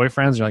you two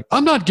boyfriends?" You're like,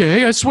 "I'm not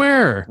gay, I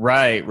swear."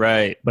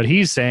 right, But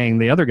he's saying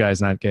the other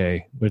guy's not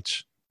gay,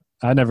 which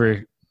I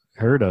never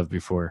heard of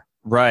before.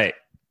 right.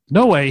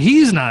 No way,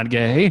 he's not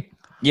gay.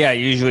 Yeah,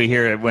 you usually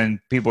hear it when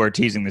people are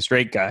teasing the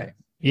straight guy.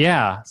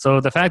 Yeah.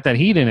 So the fact that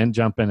he didn't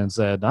jump in and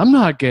said, "I'm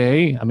not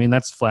gay," I mean,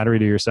 that's flattery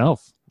to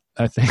yourself,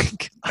 I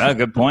think. Oh,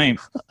 good point.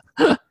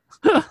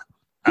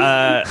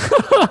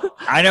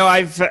 I know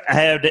I've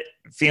had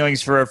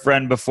feelings for a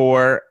friend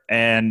before,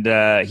 and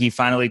he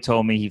finally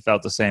told me he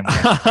felt the same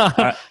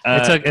way.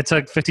 It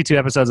took 52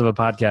 episodes of a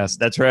podcast.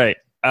 That's right.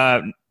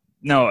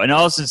 No, in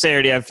all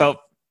sincerity, I've felt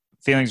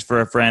feelings for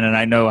a friend, and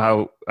I know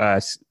how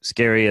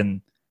scary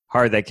and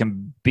hard that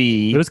can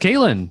be. It was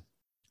Caitlin.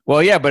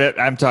 Well, yeah, but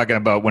I'm talking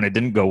about when it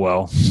didn't go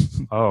well.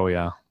 Oh,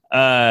 yeah.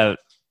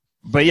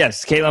 But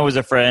yes, Caitlin was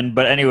a friend.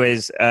 But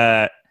anyways,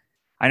 I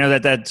know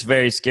that's a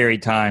very scary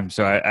time,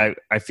 so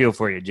I feel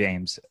for you,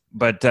 James.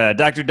 But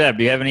Dr. Deb,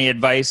 do you have any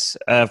advice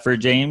for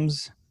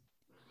James?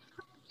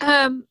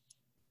 Well,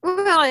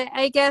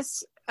 I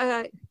guess,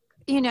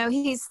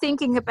 he's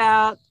thinking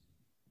about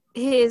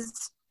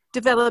his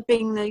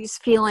developing these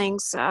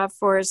feelings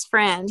for his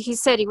friend. He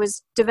said he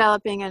was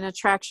developing an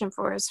attraction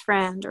for his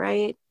friend,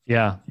 right?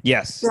 Yeah.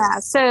 Yes. Yeah.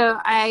 So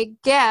I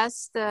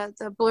guess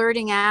the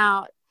blurting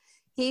out,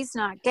 he's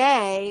not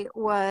gay,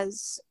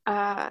 was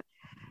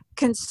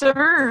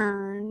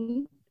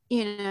concern.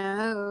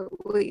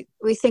 We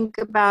think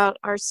about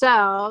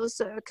ourselves,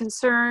 a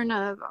concern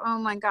of, oh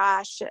my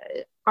gosh,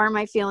 are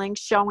my feelings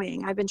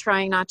showing? I've been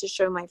trying not to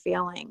show my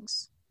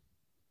feelings.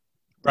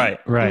 Right.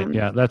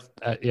 Yeah.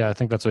 I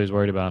think that's what he's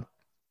worried about.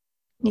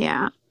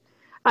 Yeah.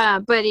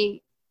 But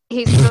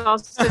he's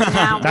also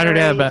now Dr.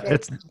 Deb,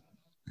 worried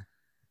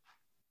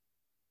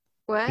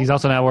what? He's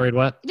also not worried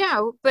what?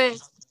 No, but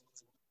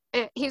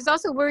he's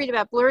also worried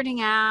about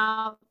blurting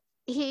out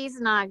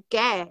he's not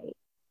gay.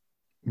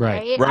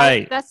 Right.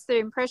 That's the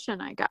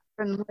impression I got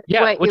from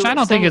Yeah, what which you I were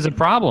don't think is a saying.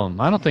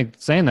 problem. I don't think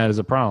saying that is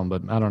a problem,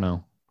 but I don't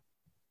know.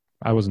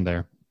 I wasn't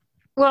there.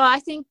 Well, I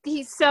think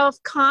he's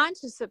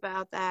self-conscious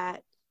about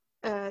that.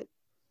 The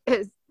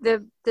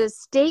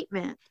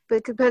statement,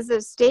 because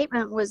the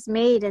statement was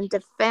made in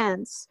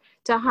defense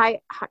to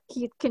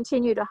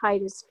continue to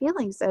hide his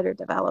feelings that are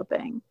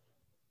developing.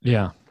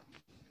 Yeah.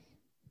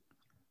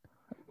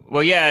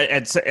 Well, yeah.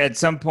 At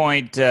some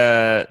point,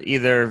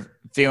 either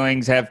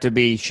feelings have to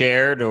be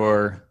shared,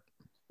 or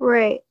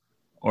Right.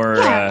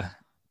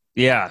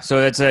 Yeah. So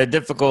it's a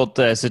difficult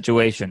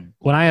situation.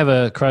 When I have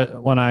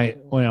when I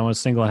was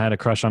single and had a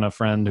crush on a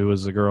friend who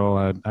was a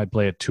girl, I'd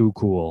play it too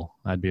cool.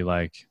 I'd be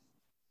like,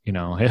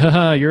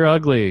 hey, you're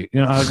ugly.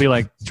 I'd be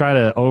like, try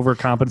to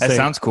overcompensate. That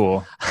sounds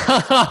cool.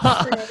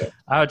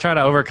 I would try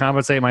to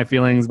overcompensate my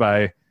feelings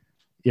by,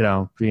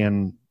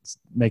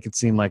 make it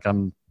seem like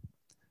I'm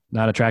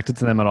not attracted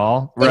to them at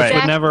all. Right.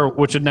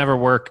 Which would never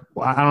work.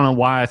 I don't know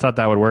why I thought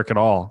that would work at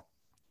all.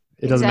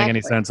 It doesn't make any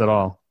Exactly. sense at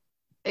all.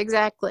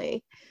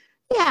 Exactly.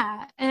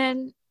 Yeah.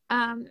 And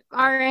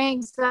our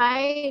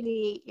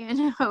anxiety,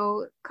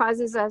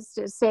 causes us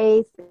to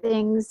say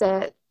things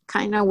that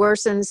kind of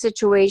worsen the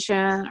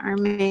situation or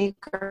make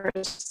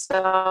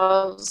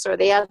ourselves or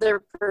the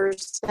other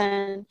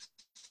person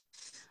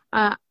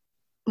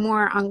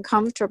more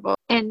uncomfortable.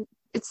 And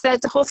it's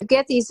that whole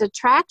get these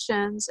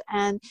attractions,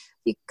 and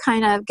you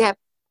kind of get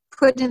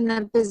put in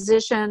the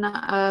position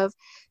of,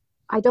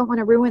 I don't want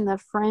to ruin the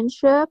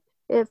friendship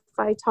if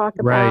I talk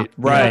about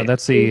Right. Yeah,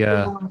 that's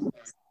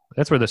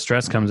that's where the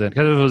stress comes in.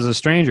 Because if it was a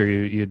stranger,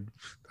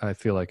 I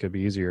feel like it'd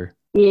be easier.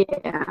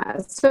 Yeah,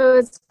 so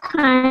it's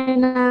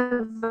kind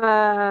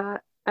of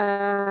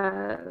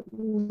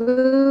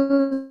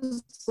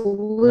lose.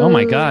 Oh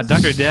my God,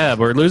 Dr. Deb,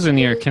 we're losing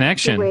your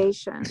connection.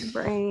 Situation,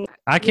 right?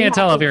 I can't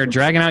tell if you're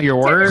dragging out your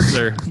words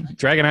or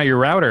dragging out your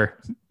router.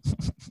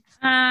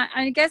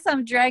 I guess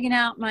I'm dragging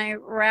out my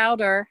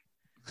router.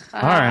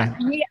 All right.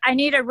 I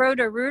need a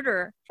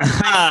rotor-rooter.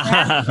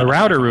 A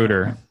router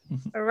router.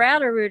 A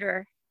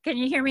router-rooter. Can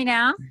you hear me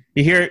now?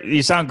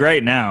 You sound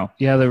great now.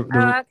 Yeah.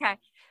 Okay.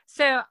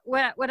 So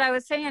what I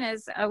was saying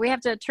is we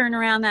have to turn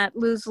around that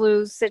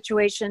lose-lose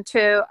situation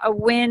to a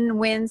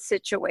win-win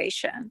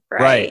situation,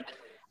 right?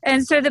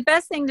 And so the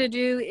best thing to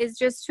do is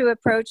just to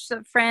approach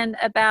a friend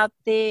about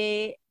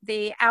the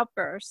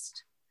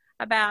outburst,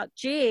 about,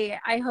 gee,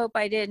 I hope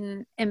I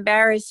didn't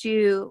embarrass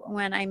you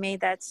when I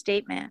made that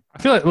statement.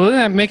 I feel like, will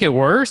that make it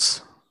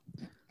worse?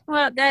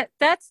 Well,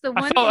 that's the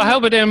one. I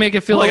hope it didn't make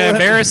it feel like I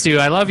embarrassed you.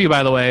 I love you,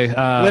 by the way.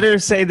 Let her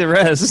say the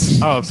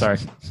rest. Oh, I'm sorry.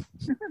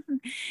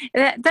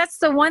 That's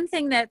the one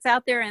thing that's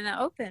out there in the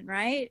open,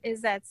 right?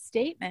 Is that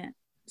statement.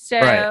 So,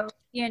 right.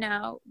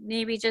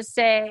 Maybe just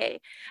say,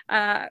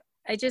 I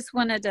just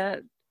wanted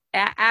to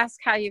ask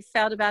how you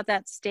felt about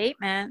that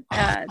statement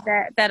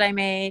that I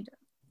made,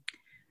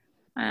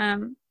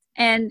 and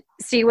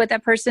see what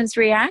that person's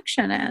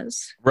reaction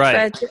is.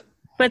 Right.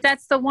 But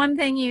that's the one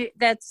thing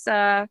that's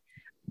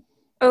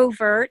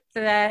overt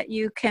that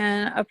you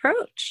can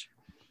approach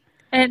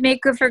and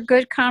make for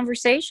good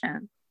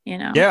conversation,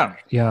 Yeah.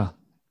 Yeah.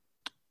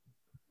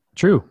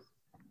 True.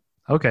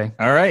 Okay.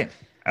 All right.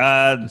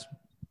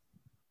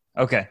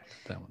 Okay.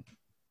 That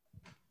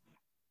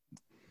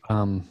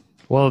one.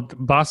 Well,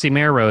 Bossy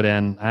Mare wrote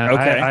in.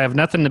 I have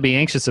nothing to be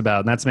anxious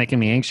about, and that's making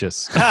me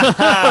anxious. It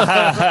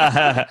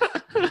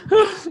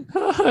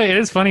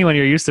is funny when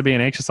you're used to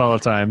being anxious all the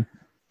time.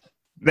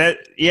 I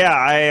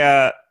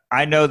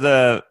know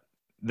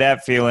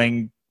that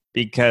feeling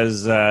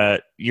because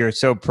you're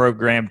so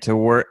programmed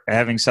to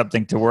having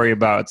something to worry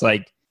about. It's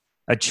like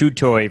a chew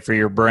toy for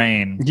your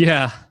brain.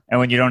 Yeah. And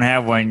when you don't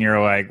have one,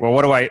 you're like, well,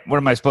 what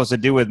am I supposed to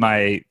do with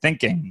my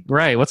thinking?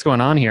 Right. What's going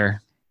on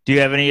here? Do you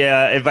have any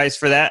advice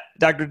for that,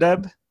 Dr.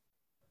 Deb?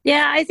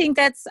 Yeah, I think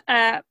that's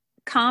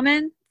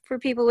common for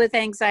people with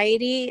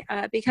anxiety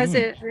because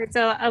it's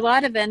a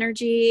lot of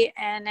energy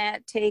and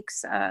it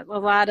takes a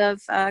lot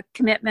of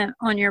commitment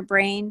on your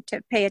brain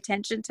to pay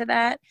attention to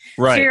that.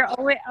 Right. So you're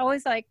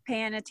always like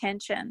paying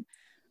attention.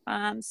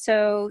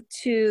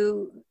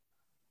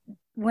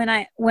 When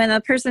a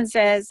person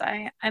says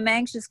I'm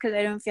anxious because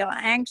I don't feel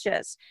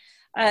anxious,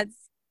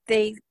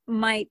 they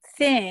might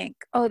think,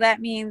 oh, that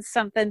means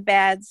something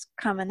bad's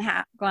going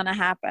to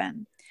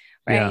happen,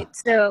 right? Yeah.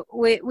 So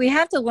we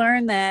have to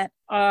learn that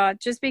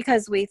just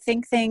because we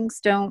think things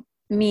don't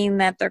mean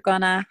that they're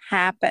going to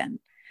happen,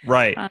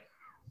 right?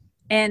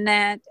 And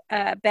that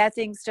bad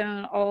things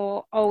don't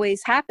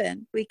always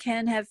happen. We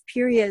can have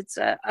periods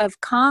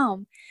of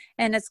calm,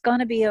 and it's going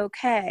to be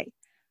okay.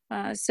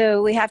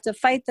 So we have to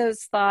fight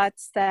those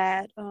thoughts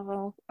that,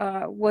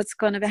 what's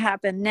going to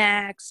happen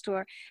next,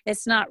 or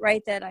it's not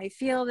right that I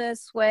feel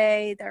this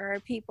way. There are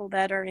people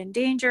that are in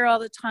danger all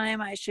the time.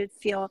 I should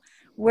feel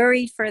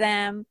worried for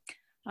them.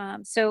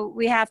 So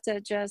we have to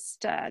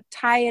just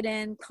tie it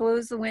in,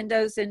 close the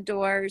windows and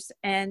doors,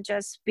 and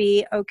just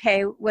be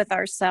okay with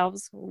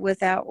ourselves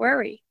without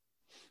worry.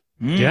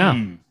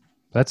 Yeah,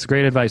 that's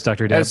great advice,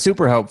 Dr. Deb. That's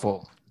super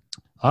helpful.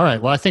 All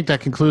right. Well, I think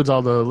that concludes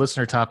all the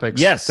listener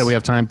topics that we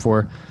have time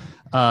for.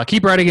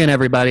 Keep writing in,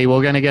 everybody.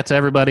 We're going to get to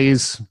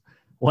everybody's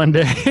one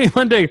day.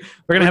 One day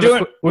we're going to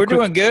have. We're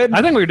doing good.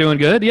 I think we're doing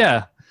good.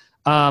 Yeah.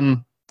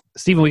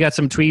 Stephen, we got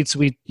some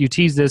tweets. You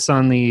teased this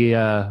on the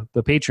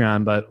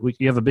Patreon, but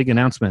you have a big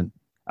announcement.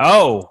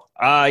 Oh,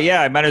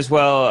 yeah. I might as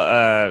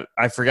well.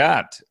 I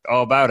forgot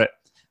all about it.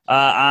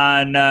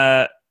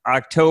 On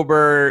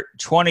October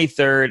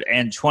 23rd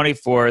and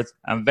 24th,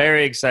 I'm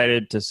very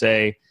excited to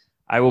say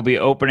I will be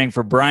opening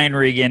for Brian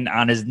Regan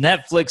on his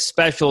Netflix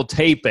special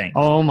taping.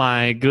 Oh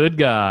my good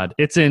God.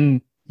 It's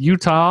in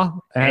Utah.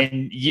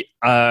 And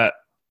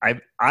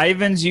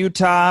Ivan's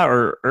Utah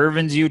or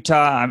Irvin's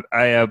Utah.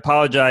 I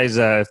apologize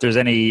if there's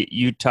any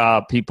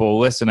Utah people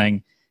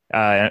listening.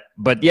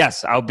 But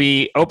yes, I'll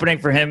be opening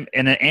for him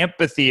in an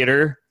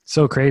amphitheater.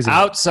 So crazy.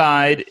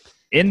 Outside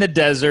in the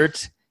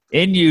desert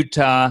in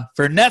Utah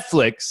for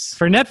Netflix.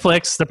 For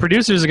Netflix, the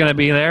producers are going to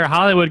be there.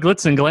 Hollywood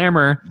glitz and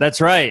glamour.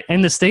 That's right.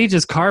 And the stage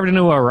is carved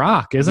into a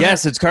rock, isn't it?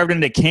 Yes, it's carved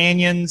into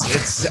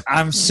canyons.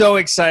 I'm so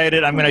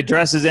excited. I'm going to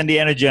dress as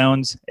Indiana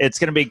Jones. It's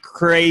going to be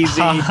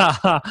crazy.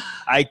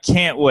 I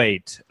can't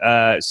wait.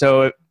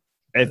 So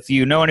if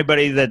you know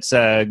anybody that's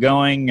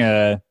going,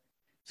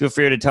 feel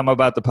free to tell them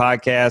about the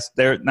podcast.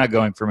 They're not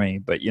going for me,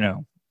 but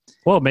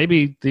Well,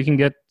 maybe you can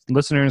get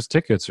listeners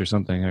tickets or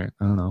something. I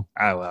don't know.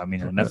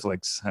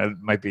 Netflix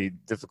might be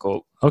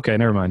difficult. Okay,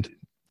 never mind.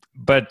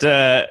 But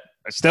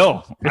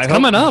still, it's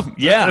coming up.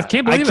 Yeah, I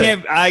can't believe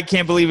it. I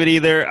can't believe it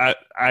either.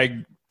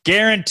 I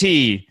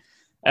guarantee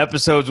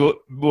episodes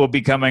will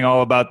be coming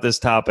all about this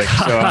topic.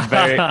 So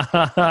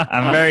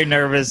I'm very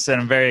nervous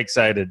and I'm very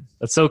excited.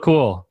 That's so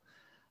cool.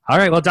 All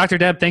right, well, Dr.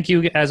 Deb, thank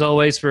you as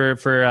always for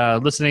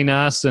listening to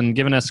us and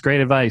giving us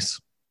great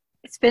advice.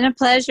 It's been a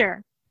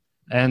pleasure.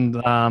 And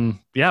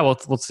yeah,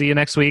 we'll see you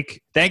next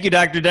week. Thank you,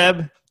 Dr.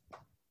 Deb.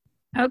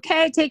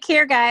 Okay, take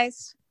care,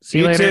 guys. See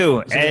you later.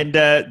 Too. And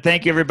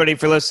thank you, everybody,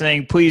 for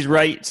listening. Please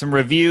write some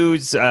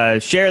reviews,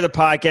 share the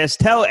podcast,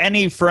 tell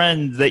any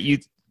friend that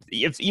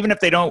even if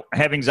they don't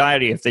have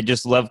anxiety, if they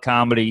just love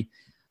comedy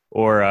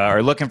or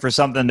are looking for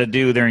something to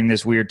do during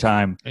this weird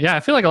time. Yeah,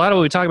 I feel like a lot of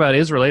what we talk about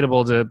is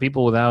relatable to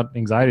people without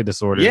anxiety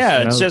disorders.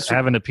 Yeah, it's just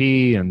having to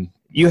pee and...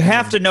 You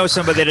have to know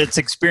somebody that's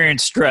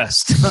experienced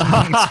stress.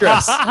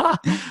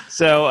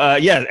 So,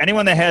 yeah,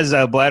 anyone that has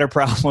bladder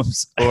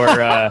problems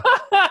or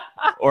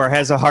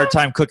has a hard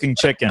time cooking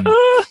chicken,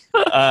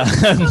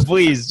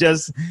 please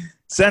just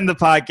send the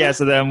podcast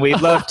to them.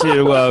 We'd love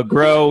to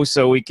grow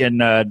so we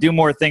can do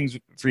more things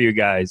for you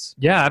guys.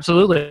 Yeah,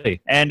 absolutely.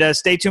 And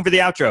stay tuned for the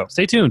outro.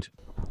 Stay tuned.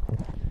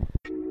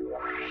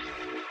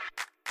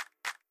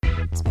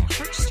 My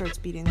heart starts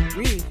beating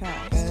really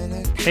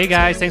fast. Hey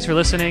guys, thanks for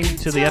listening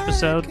to the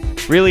episode.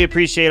 Really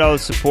appreciate all the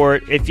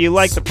support. If you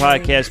like the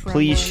podcast,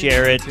 please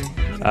share it.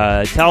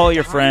 Tell all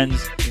your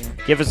friends.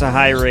 Give us a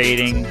high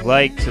rating.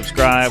 Like,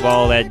 subscribe,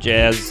 all that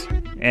jazz.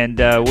 And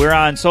we're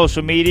on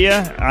social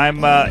media.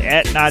 I'm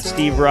at Not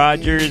Steve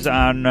Rogers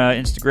on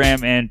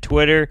Instagram and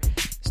Twitter.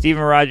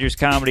 Steven Rogers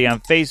Comedy on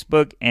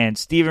Facebook and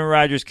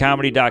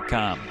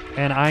StevenRogersComedy.com.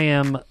 And I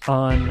am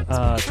on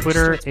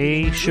Twitter,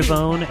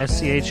 Chavone,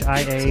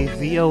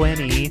 SCHIAVONE.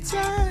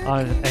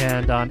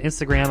 And on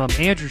Instagram, I'm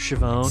Andrew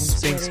Chavone,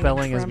 same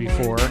spelling as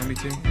before.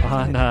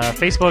 On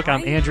Facebook,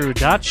 I'm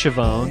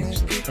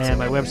Andrew.Chavone. And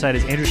my website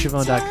is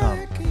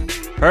AndrewChavone.com.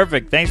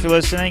 Perfect. Thanks for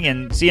listening,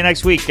 and see you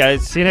next week,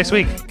 guys. See you next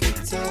week.